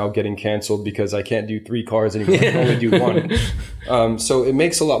projects are now getting canceled because I can't do 3 cars anymore. I can only do 1. So it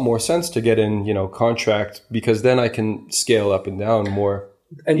makes a lot more sense to get in, contract, because then I can scale up and down more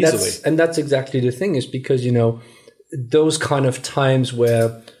easily. That's exactly the thing, is because, those kind of times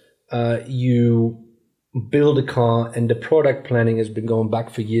where you build a car and the product planning has been going back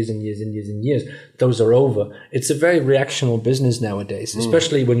for years and years and years and years, those are over. It's a very reactional business nowadays,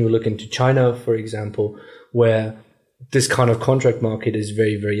 especially when you look into China, for example, where this kind of contract market is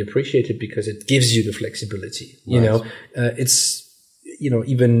very, very appreciated because it gives you the flexibility. It's,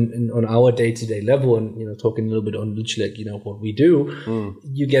 even on our day-to-day level, and, talking a little bit on literally, what we do,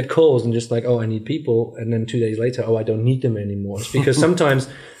 you get calls and just like, oh, I need people. And then 2 days later, oh, I don't need them anymore. It's because sometimes,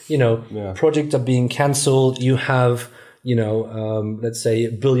 projects are being canceled. You have, let's say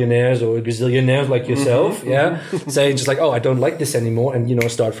billionaires or gazillionaires like yourself, saying just like, oh, I don't like this anymore.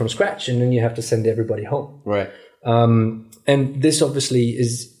 And, start from scratch. And then you have to send everybody home. Right. And this obviously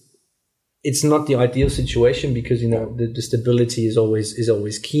it's not the ideal situation because, the stability is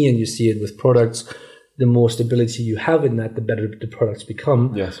always key, and you see it with products. The more stability you have in that, the better the products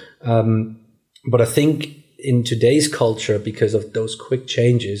become. Yes. But I think in today's culture, because of those quick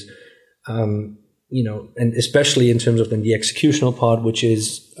changes, and especially in terms of then the executional part, which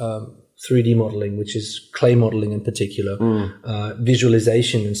is 3D modeling, which is clay modeling in particular,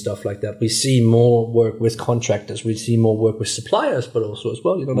 visualization and stuff like that. We see more work with contractors. We see more work with suppliers, but also as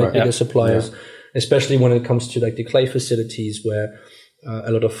well, bigger suppliers, especially when it comes to like the clay facilities where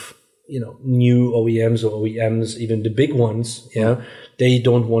a lot of, new OEMs or OEMs, even the big ones, they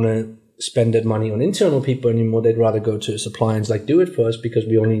don't want to spend that money on internal people anymore. They'd rather go to a supplier and like, do it for us because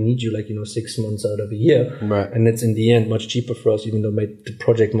we only need you 6 months out of a year. Right. And it's in the end much cheaper for us, even though the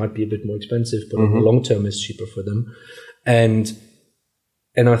project might be a bit more expensive, but in the long term it's cheaper for them. And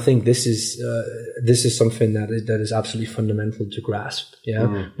I think this is something that is absolutely fundamental to grasp.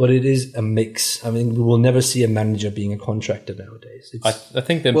 Yeah. But it is a mix. I mean, we will never see a manager being a contractor nowadays. I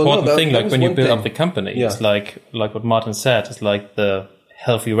think the important thing, like when you build up the company, is like what Martin said, is like the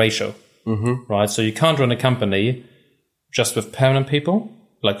healthy ratio. Right, so you can't run a company just with permanent people,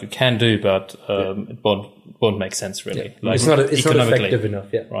 like you can do, but it won't make sense really. Like it's not effective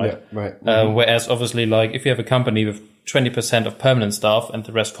enough. Right. Right. Whereas obviously, like if you have a company with 20% of permanent staff and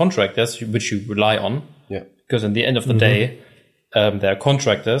the rest contractors, which you rely on, because in the end of the day, they're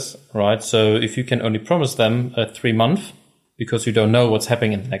contractors, right? So if you can only promise them 3 months because you don't know what's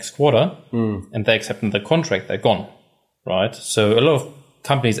happening in the next quarter, and they accept the contract, they're gone, right? So a lot of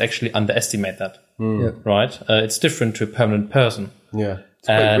companies actually underestimate that, right? It's different to a permanent person. Yeah, it's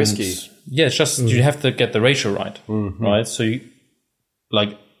quite risky. Yeah, it's just you have to get the ratio right, right? So you,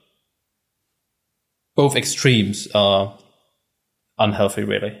 both extremes are unhealthy,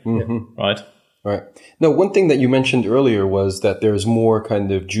 really, right? Right. Now, one thing that you mentioned earlier was that there's more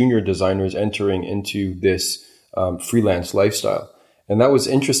kind of junior designers entering into this freelance lifestyle. And that was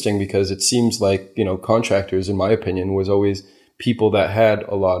interesting because it seems like, contractors, in my opinion, was always people that had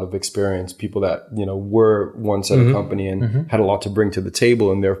a lot of experience, people that, were once at a company and had a lot to bring to the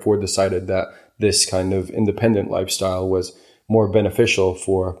table, and therefore decided that this kind of independent lifestyle was more beneficial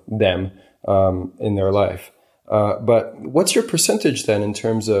for them in their life. But what's your percentage then in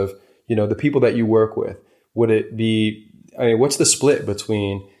terms of, the people that you work with? Would it be, what's the split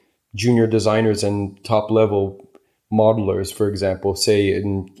between junior designers and top level modelers, for example, say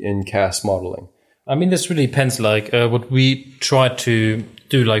in CAS modeling? I mean, this really depends. What we try to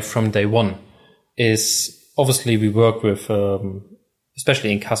do, from day one, is obviously we work with,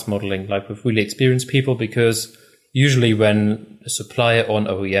 especially in CAS modeling, with really experienced people, because usually when a supplier or an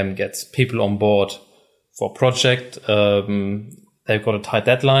OEM gets people on board for a project, they've got a tight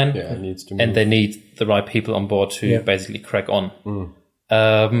deadline, it needs to move. And they need the right people on board to basically crack on.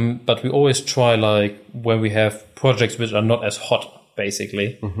 But we always try, when we have projects which are not as hot,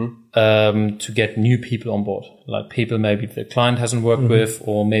 basically, to get new people on board, people maybe the client hasn't worked with,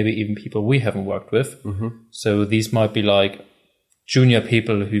 or maybe even people we haven't worked with. So these might be junior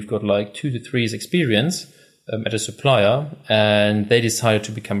people who've got 2 to 3 years experience at a supplier, and they decided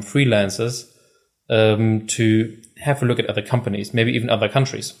to become freelancers to have a look at other companies, maybe even other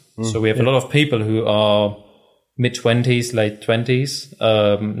countries. So we have a lot of people who are mid-20s, late 20s,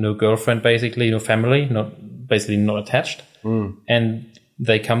 no girlfriend, basically, no family, not attached. And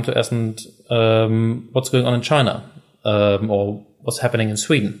they come to us and what's going on in China, or what's happening in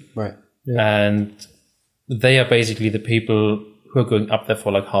Sweden. Right. And they are basically the people who are going up there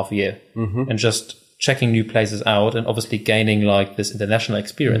for half a year and just checking new places out, and obviously gaining this international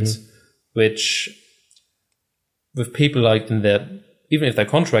experience, which with people in their even if they're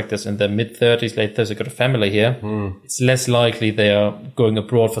contractors in their mid-30s, late 30s, they got a family here, it's less likely they are going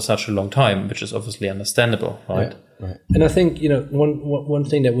abroad for such a long time, which is obviously understandable, right? Yeah, right. And I think, one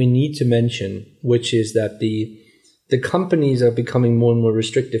thing that we need to mention, which is that the companies are becoming more and more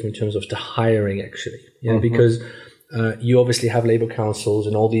restrictive in terms of the hiring, actually. Yeah, because you obviously have labor councils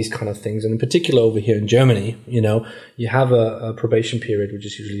and all these kind of things. And in particular over here in Germany, you have a probation period, which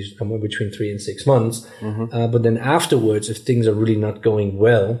is usually somewhere between 3 and 6 months. But then afterwards, if things are really not going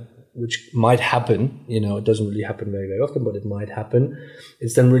well, which might happen, it doesn't really happen very, very often, but it might happen.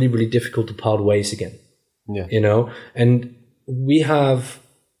 It's then really, really difficult to part ways again. Yeah. And we have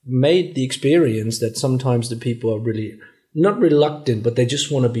made the experience that sometimes the people are really not reluctant, but they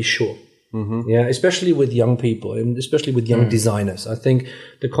just want to be sure. Yeah, especially with young people and especially with young designers. I think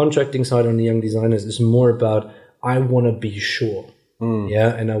the contracting side on the young designers is more about, I want to be sure.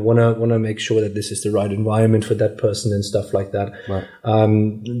 Yeah, and I want to make sure that this is the right environment for that person and stuff like that. Right.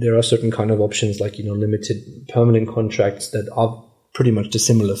 There are certain kind of options like, limited permanent contracts that are pretty much the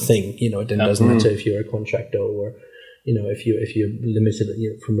similar thing. It then doesn't matter if you're a contractor or, if you're limited,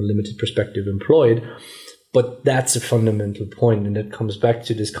 from a limited perspective employed. But that's a fundamental point, and it comes back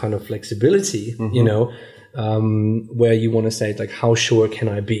to this kind of flexibility, where you want to say, like, how sure can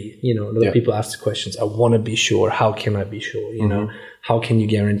I be? A lot of people ask the questions, I want to be sure. How can I be sure? How can you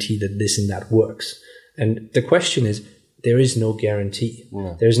guarantee that this and that works? And the question is, there is no guarantee.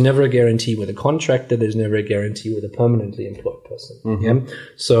 Yeah. There's never a guarantee with a contractor. There's never a guarantee with a permanently employed person. Yeah?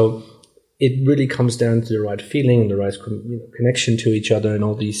 So it really comes down to the right feeling and the right connection to each other and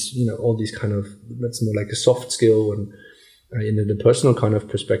all these kind of, that's more like a soft skill and the personal kind of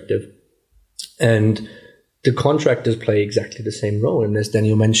perspective. And the contractors play exactly the same role. And as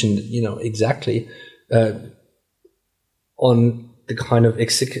Daniel mentioned, exactly, on the kind of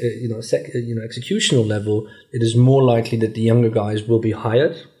executional level, it is more likely that the younger guys will be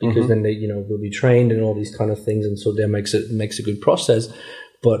hired because then they, will be trained and all these kind of things. And so that makes a good process.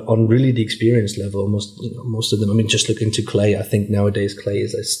 But on really the experience level, most of them, just look into Clay. I think nowadays Clay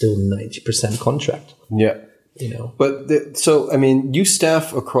is still 90% contract. Yeah. But you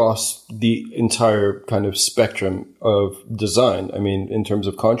staff across the entire kind of spectrum of design. In terms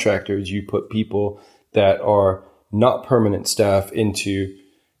of contractors, you put people that are not permanent staff into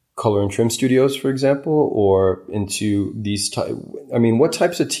color and trim studios, for example, or into these what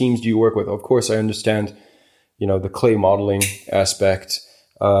types of teams do you work with? Of course, I understand, the clay modeling aspect,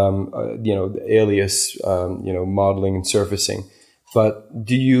 the alias, modeling and surfacing. But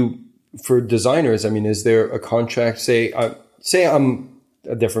do you, for designers, is there a contract? Say I'm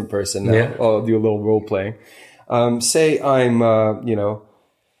a different person now. Yeah. I'll do a little role playing. Say I'm,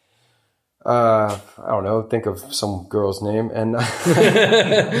 I don't know, think of some girl's name. And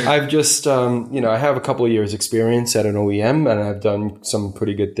I've just, I have a couple of years experience at an OEM and I've done some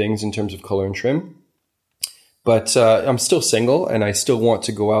pretty good things in terms of color and trim. But I'm still single and I still want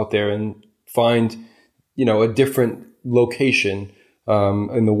to go out there and find, a different location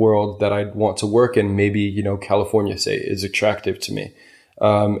in the world that I'd want to work in. Maybe, California, say, is attractive to me.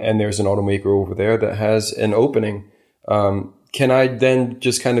 And there's an automaker over there that has an opening. Can I then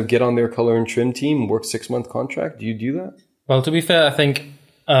just kind of get on their color and trim team, work 6-month contract? Do you do that? Well, to be fair, I think,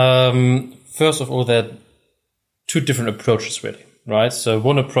 first of all, there are two different approaches, really, right? So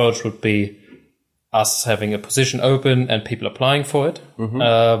one approach would be us having a position open and people applying for it.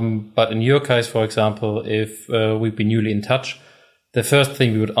 But in your case, for example, if we've been newly in touch, the first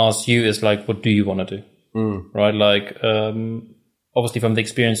thing we would ask you is like, what do you want to do? Right? Like, obviously from the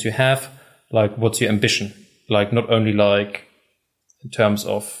experience you have, like, what's your ambition? Like, not only like in terms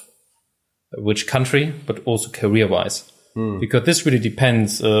of which country, but also career-wise. Because this really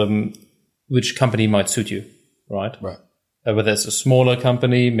depends which company might suit you, right? Right. Whether it's a smaller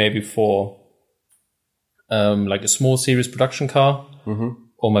company, maybe for like a small series production car,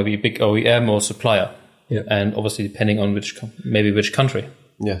 or maybe a big OEM or supplier. Yeah. And obviously depending on which country.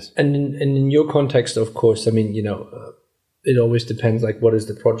 Yes. And in your context, of course, it always depends, like, what is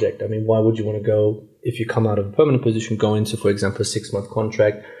the project? Why would you want to go, if you come out of a permanent position, go into, for example, a 6-month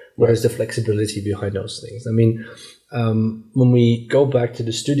contract? Where is the flexibility behind those things? When we go back to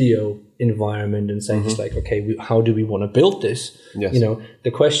the studio environment and say, just like, okay, how do we want to build this? Yes.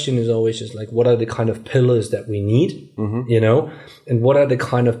 The question is always just like, what are the kind of pillars that we need? And what are the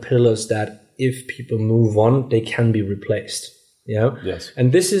kind of pillars that if people move on, they can be replaced? Yes.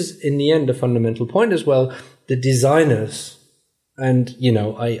 And this is, in the end, the fundamental point as well. The designers, and,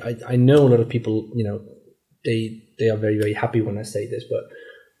 I know a lot of people, they are very, very happy when I say this, but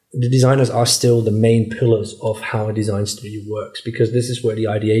the designers are still the main pillars of how a design studio works, because this is where the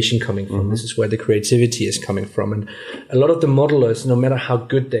ideation coming from. This is where the creativity is coming from. And a lot of the modelers, no matter how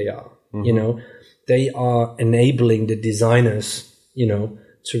good they are, you know, they are enabling the designers, you know,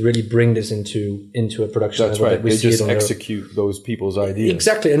 to really bring this into a production. That's right. They just execute those people's ideas.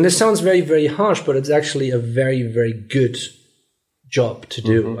 Exactly. And this sounds very, very harsh, but it's actually a very, very good job to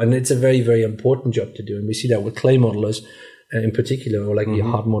do. And it's a very, very important job to do. And we see that with clay modelers in particular, or like the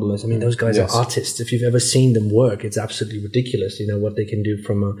hard modelers. I mean, those guys are artists. If you've ever seen them work, it's absolutely ridiculous, you know, what they can do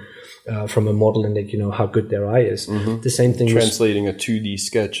from a model, and like, you know, how good their eye is. The same thing. Translating a 2D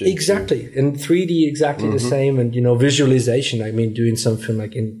sketch. Exactly. And 3D, exactly the same. And, you know, visualization, I mean, doing something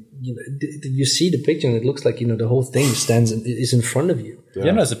like you see the picture and it looks like, you know, the whole thing is in front of you.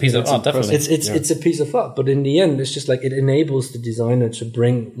 Yeah, no, it's a piece of art, definitely. It's a piece of art, but in the end, it's just like it enables the designer to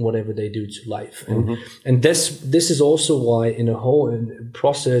bring whatever they do to life. And this is also why in a whole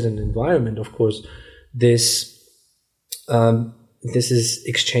process and environment, of course, this is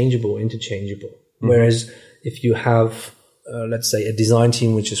exchangeable, interchangeable. Whereas if you have, let's say, a design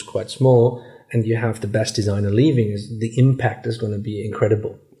team which is quite small, and you have the best designer leaving, the impact is going to be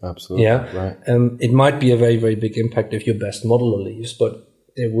incredible. Absolutely. Yeah. Right. It might be a very, very big impact if your best modeler leaves, but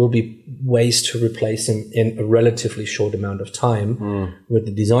there will be ways to replace him in a relatively short amount of time with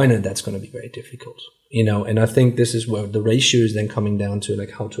the designer. That's going to be very difficult, you know. And I think this is where the ratio is then coming down to,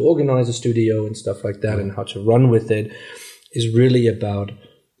 like, how to organize a studio and stuff like that, and how to run with it is really about,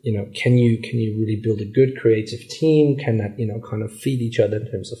 you know, can you really build a good creative team? Can that, you know, kind of feed each other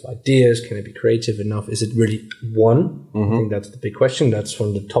in terms of ideas? Can it be creative enough? Is it really one? I think that's the big question. That's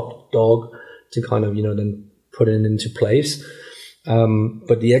from the top dog to kind of, you know, then put it into place.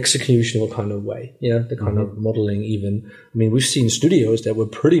 But the executional kind of way, the kind of modeling even. I mean, we've seen studios that were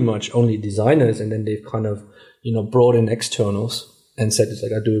pretty much only designers, and then they've kind of, you know, brought in externals and said, it's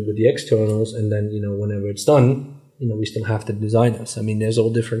like, I do it with the externals, and then, you know, whenever it's done, you know, we still have the designers. I mean, there's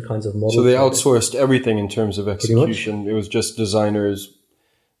all different kinds of models. So they outsourced everything in terms of execution. It was just designers.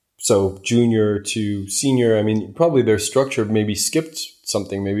 So junior to senior. I mean, probably their structure maybe skipped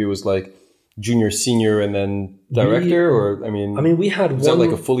something. Maybe it was like junior, senior, and then director. We had was that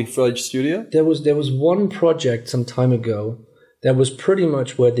like a fully fledged studio? There was one project some time ago that was pretty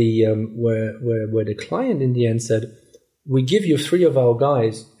much where the where the client in the end said, "We give you 3 of our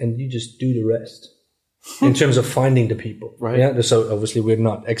guys, and you just do the rest." In terms of finding the people, right? Yeah. So obviously we're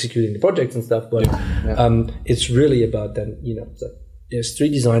not executing the projects and stuff, but it's really about then, you know, it's like, there's 3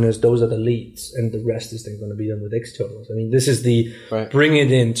 designers, those are the leads, and the rest is then going to be done with externals. I mean, this is the bring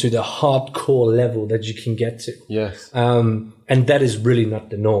it into the hardcore level that you can get to. Yes. And that is really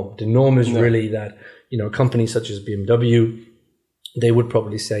not the norm. The norm is really that, you know, companies such as BMW, they would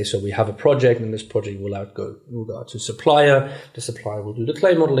probably say, so we have a project, and this project will go out to supplier. The supplier will do the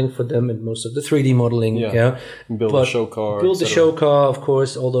clay modeling for them and most of the 3D modeling. Yeah. Build a show car. Build the show car, of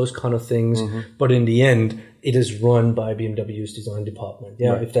course, all those kind of things. But in the end, it is run by BMW's design department.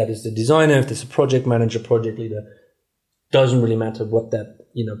 Yeah. Right. If that is the designer, if there's a project manager, project leader, doesn't really matter what that,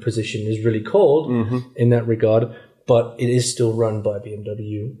 you know, position is really called in that regard. But it is still run by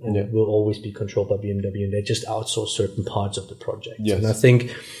BMW, and it will always be controlled by BMW, and they just outsource certain parts of the project. Yes. And I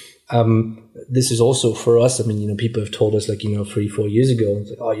think this is also for us. I mean, you know, people have told us, like, you know, 3-4 years ago,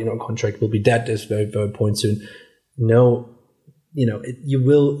 it's like, oh, you know, contract will be dead this very, very point soon. No, you know, you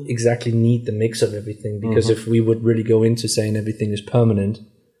will exactly need the mix of everything, because if we would really go into saying everything is permanent,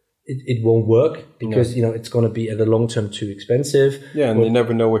 it won't work, because, you know, it's going to be at the long term too expensive. Yeah, and you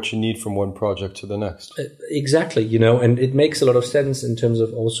never know what you need from one project to the next. Exactly, you know, and it makes a lot of sense in terms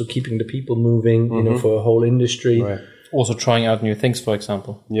of also keeping the people moving, you know, for a whole industry. Right. Also trying out new things, for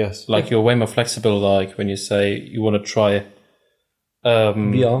example. Yes. Like you're way more flexible, like when you say you want to try...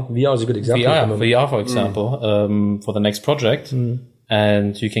 VR is a good example. VR, for example, for the next project,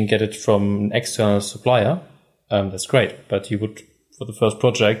 and you can get it from an external supplier. That's great, but you would... For the first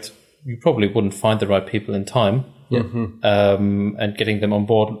project, you probably wouldn't find the right people in time, and getting them on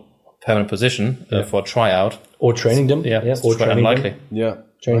board permanent position for a tryout or training them, or training unlikely. Them.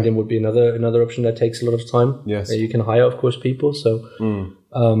 Training them would be another option that takes a lot of time. Yes, you can hire, of course, people. So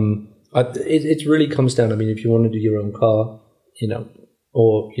it really comes down. I mean, if you want to do your own car, you know,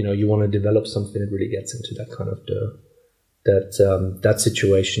 or you know, you want to develop something, it really gets into that kind of that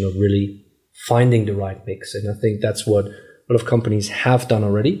situation of really finding the right mix, and I think that's what a lot of companies have done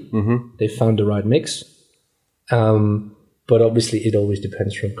already. They found the right mix. But obviously it always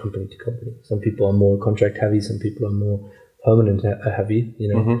depends from company to company. Some people are more contract heavy, some people are more permanent heavy,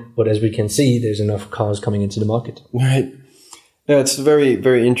 you know. But as we can see, there's enough cars coming into the market. Right. Yeah, it's very,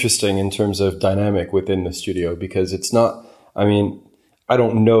 very interesting in terms of dynamic within the studio, because it's not, I mean, I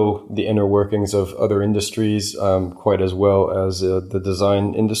don't know the inner workings of other industries quite as well as the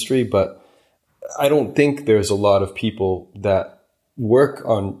design industry, but I don't think there's a lot of people that work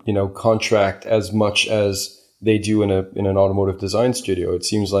on, contract as much as they do in an automotive design studio. It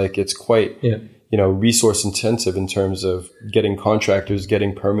seems like it's quite, resource intensive in terms of getting contractors,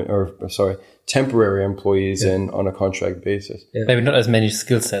 getting temporary employees in on a contract basis. Yeah. Maybe not as many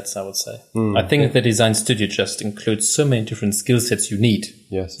skill sets, I would say. I think the design studio just includes so many different skill sets you need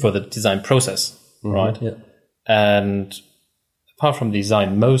for the design process, right? Yeah. And apart from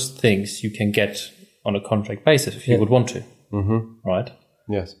design, most things you can get on a contract basis if you would want to, right?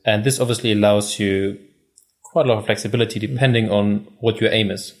 Yes. And this obviously allows you quite a lot of flexibility depending on what your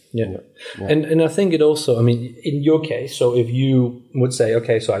aim is. Yeah. And I think it also, I mean, in your case, so if you would say,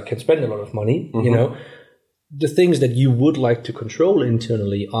 okay, so I can spend a lot of money, the things that you would like to control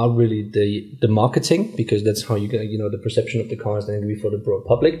internally are really the marketing, because that's how you get, the perception of the car is going to be for the broad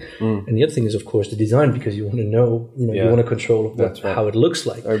public. And the other thing is, of course, the design, because you want to know, you want to control how it looks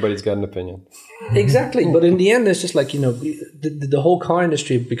like. Everybody's got an opinion. Exactly. But in the end, it's just like, the whole car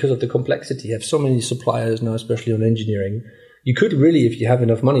industry, because of the complexity, have so many suppliers now, especially on engineering. You could really, if you have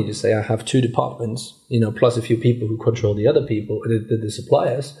enough money, to say, I have 2 departments, plus a few people who control the other people, the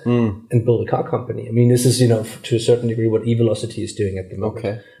suppliers, and build a car company. I mean, this is, to a certain degree what eVelocity is doing at the moment.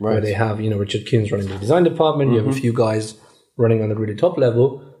 Okay, right. Where they have, Richard Kins running the design department, you have a few guys running on the really top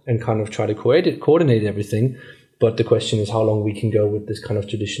level and kind of try to coordinate everything. But the question is how long we can go with this kind of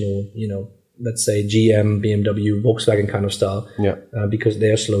traditional, let's say GM, BMW, Volkswagen kind of style, because they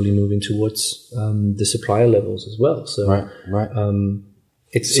are slowly moving towards the supplier levels as well. So, right.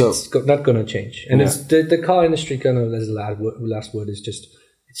 It's not going to change. And it's the car industry kind of, as the last word is just,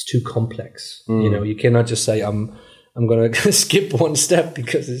 it's too complex. You cannot just say, I'm going to skip one step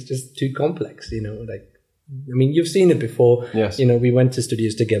because it's just too complex, you've seen it before. Yes. We went to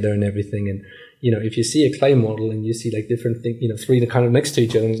studios together and everything, and if you see a clay model and you see like different things, 3 kind of next to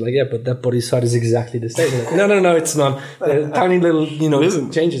each other, and it's like, yeah, but that body side is exactly the same. Like, no, it's not. There are tiny little,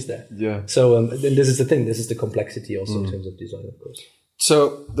 changes there. Yeah. So, and this is the thing. This is the complexity also in terms of design, of course.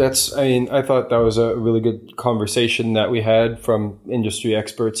 So I thought that was a really good conversation that we had from industry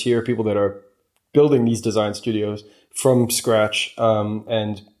experts here, people that are building these design studios from scratch,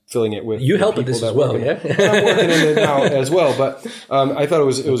 and filling it with. You helped with this as well, yeah? I'm working in it now as well, but I thought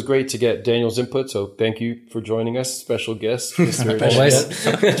it was great to get Daniel's input. So thank you for joining us, special guest,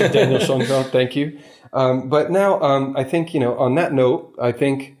 Mr. Daniel Schoenfeld. Thank you. But now I think on that note, I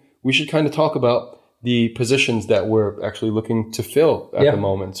think we should kind of talk about the positions that we're actually looking to fill at the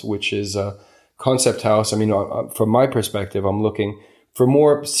moment, which is concept house. I mean, from my perspective, I'm looking for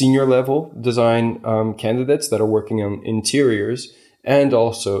more senior level design candidates that are working on interiors and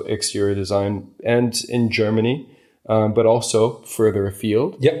also exterior design, and in Germany, but also further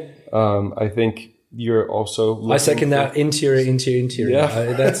afield. Yep. I think you're also. I second that. Interior.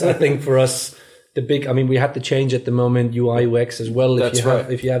 Yeah. That's I think for us the big. I mean, we had to change at the moment UI UX as well.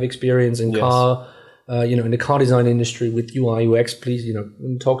 If you have experience in car. In the car design industry with UI UX, please,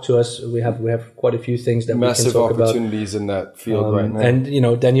 talk to us. We have quite a few things that massive we can talk opportunities in that field right now. And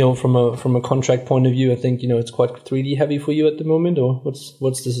Daniel, from a contract point of view, I think it's quite 3D heavy for you at the moment, or what's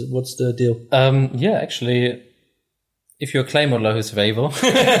the deal? Actually, if you're a clay modeler who's available,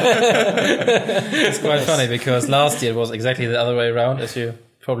 it's quite funny because last year it was exactly the other way around, as you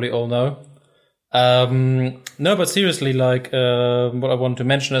probably all know. No, but seriously, what I want to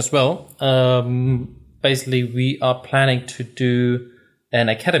mention as well, basically we are planning to do an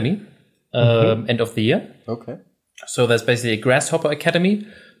academy, end of the year. Okay. So there's basically a Grasshopper Academy,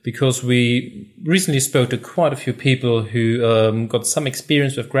 because we recently spoke to quite a few people who, got some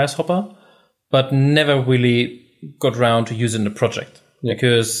experience with Grasshopper, but never really got around to using the project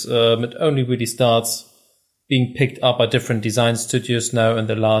because, it only really starts being picked up by different design studios now in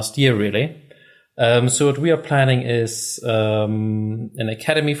the last year, really. So what we are planning is an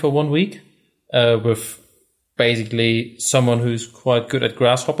academy for 1 week with basically someone who's quite good at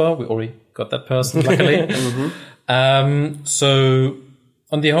Grasshopper. We already got that person, luckily. So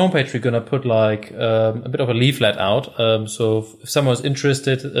on the homepage, we're going to put a bit of a leaflet out. So if someone's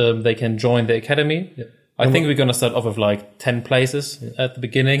interested, they can join the academy. Yeah. I think we're going to start off with 10 places at the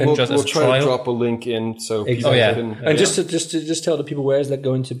beginning, we'll as a trial. Try to drop a link in so people can. And just to tell the people, where is that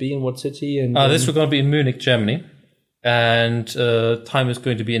going to be, in what city? And this is going to be in Munich, Germany, and time is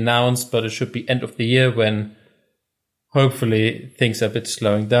going to be announced, but it should be end of the year when hopefully things are a bit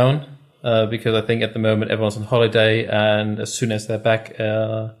slowing down, because I think at the moment everyone's on holiday, and as soon as they're back,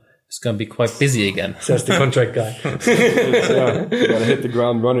 it's going to be quite busy again. So that's the contract guy. You got to hit the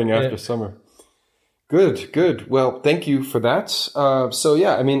ground running after summer. Good. Well, thank you for that. So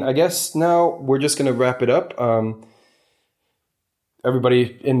yeah, I mean, I guess now we're just going to wrap it up.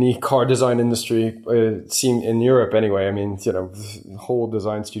 Everybody in the car design industry, in Europe anyway, I mean, you know, the whole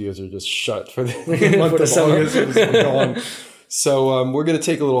design studios are just shut for the month of August. It's gone. So we're going to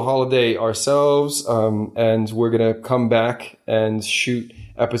take a little holiday ourselves, and we're going to come back and shoot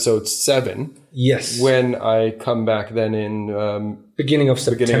episode 7. Yes. When I come back then in beginning of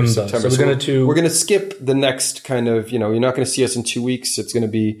September. So we're going to skip the next kind of, you know, you're not going to see us in 2 weeks. It's going to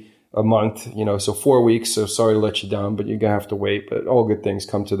be a month, you know, so 4 weeks. So sorry to let you down, but you're going to have to wait. But all good things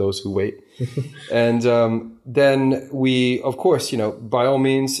come to those who wait. And then we, of course, you know, by all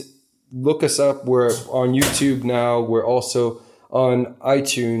means, look us up. We're on YouTube now. We're also on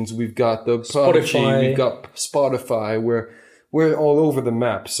iTunes. We've got the Spotify. We've got Spotify. We're all over the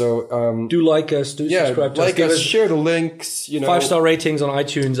map. So do like us. Do subscribe to us. Like us. Share the links. You know, 5-star ratings on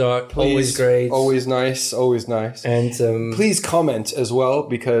iTunes are always great. Always nice. And please comment as well,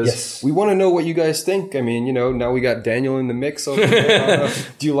 because we want to know what you guys think. I mean, you know, now we got Daniel in the mix over there.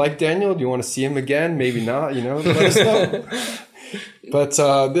 Do you like Daniel? Do you want to see him again? Maybe not. You know, let us know. But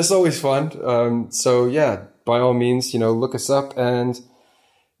this is always fun. So yeah, by all means, you know, look us up. And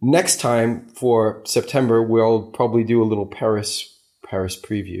next time for September, we'll probably do a little Paris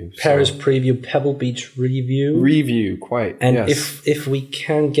preview. Preview, Pebble Beach review, quite. And if we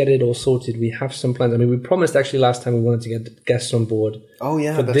can get it all sorted, we have some plans. I mean, we promised actually last time we wanted to get guests on board. Oh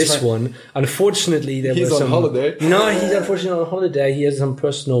yeah, for this one. Unfortunately, he's on holiday. No, he's unfortunately on holiday. He has some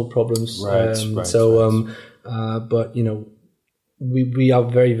personal problems. Right. But you know, we are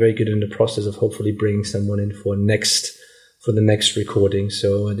very, very good in the process of hopefully bringing someone in for the next recording.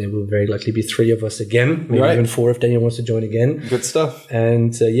 So there will very likely be 3 of us again, maybe even 4 if Daniel wants to join again. Good stuff.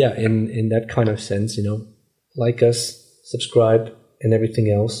 And in that kind of sense, you know, like us, subscribe, and everything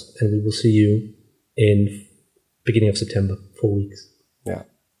else. And we will see you in beginning of September, 4 weeks. Yeah.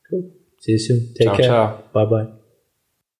 Cool. See you soon. Take care. Ciao. Bye-bye.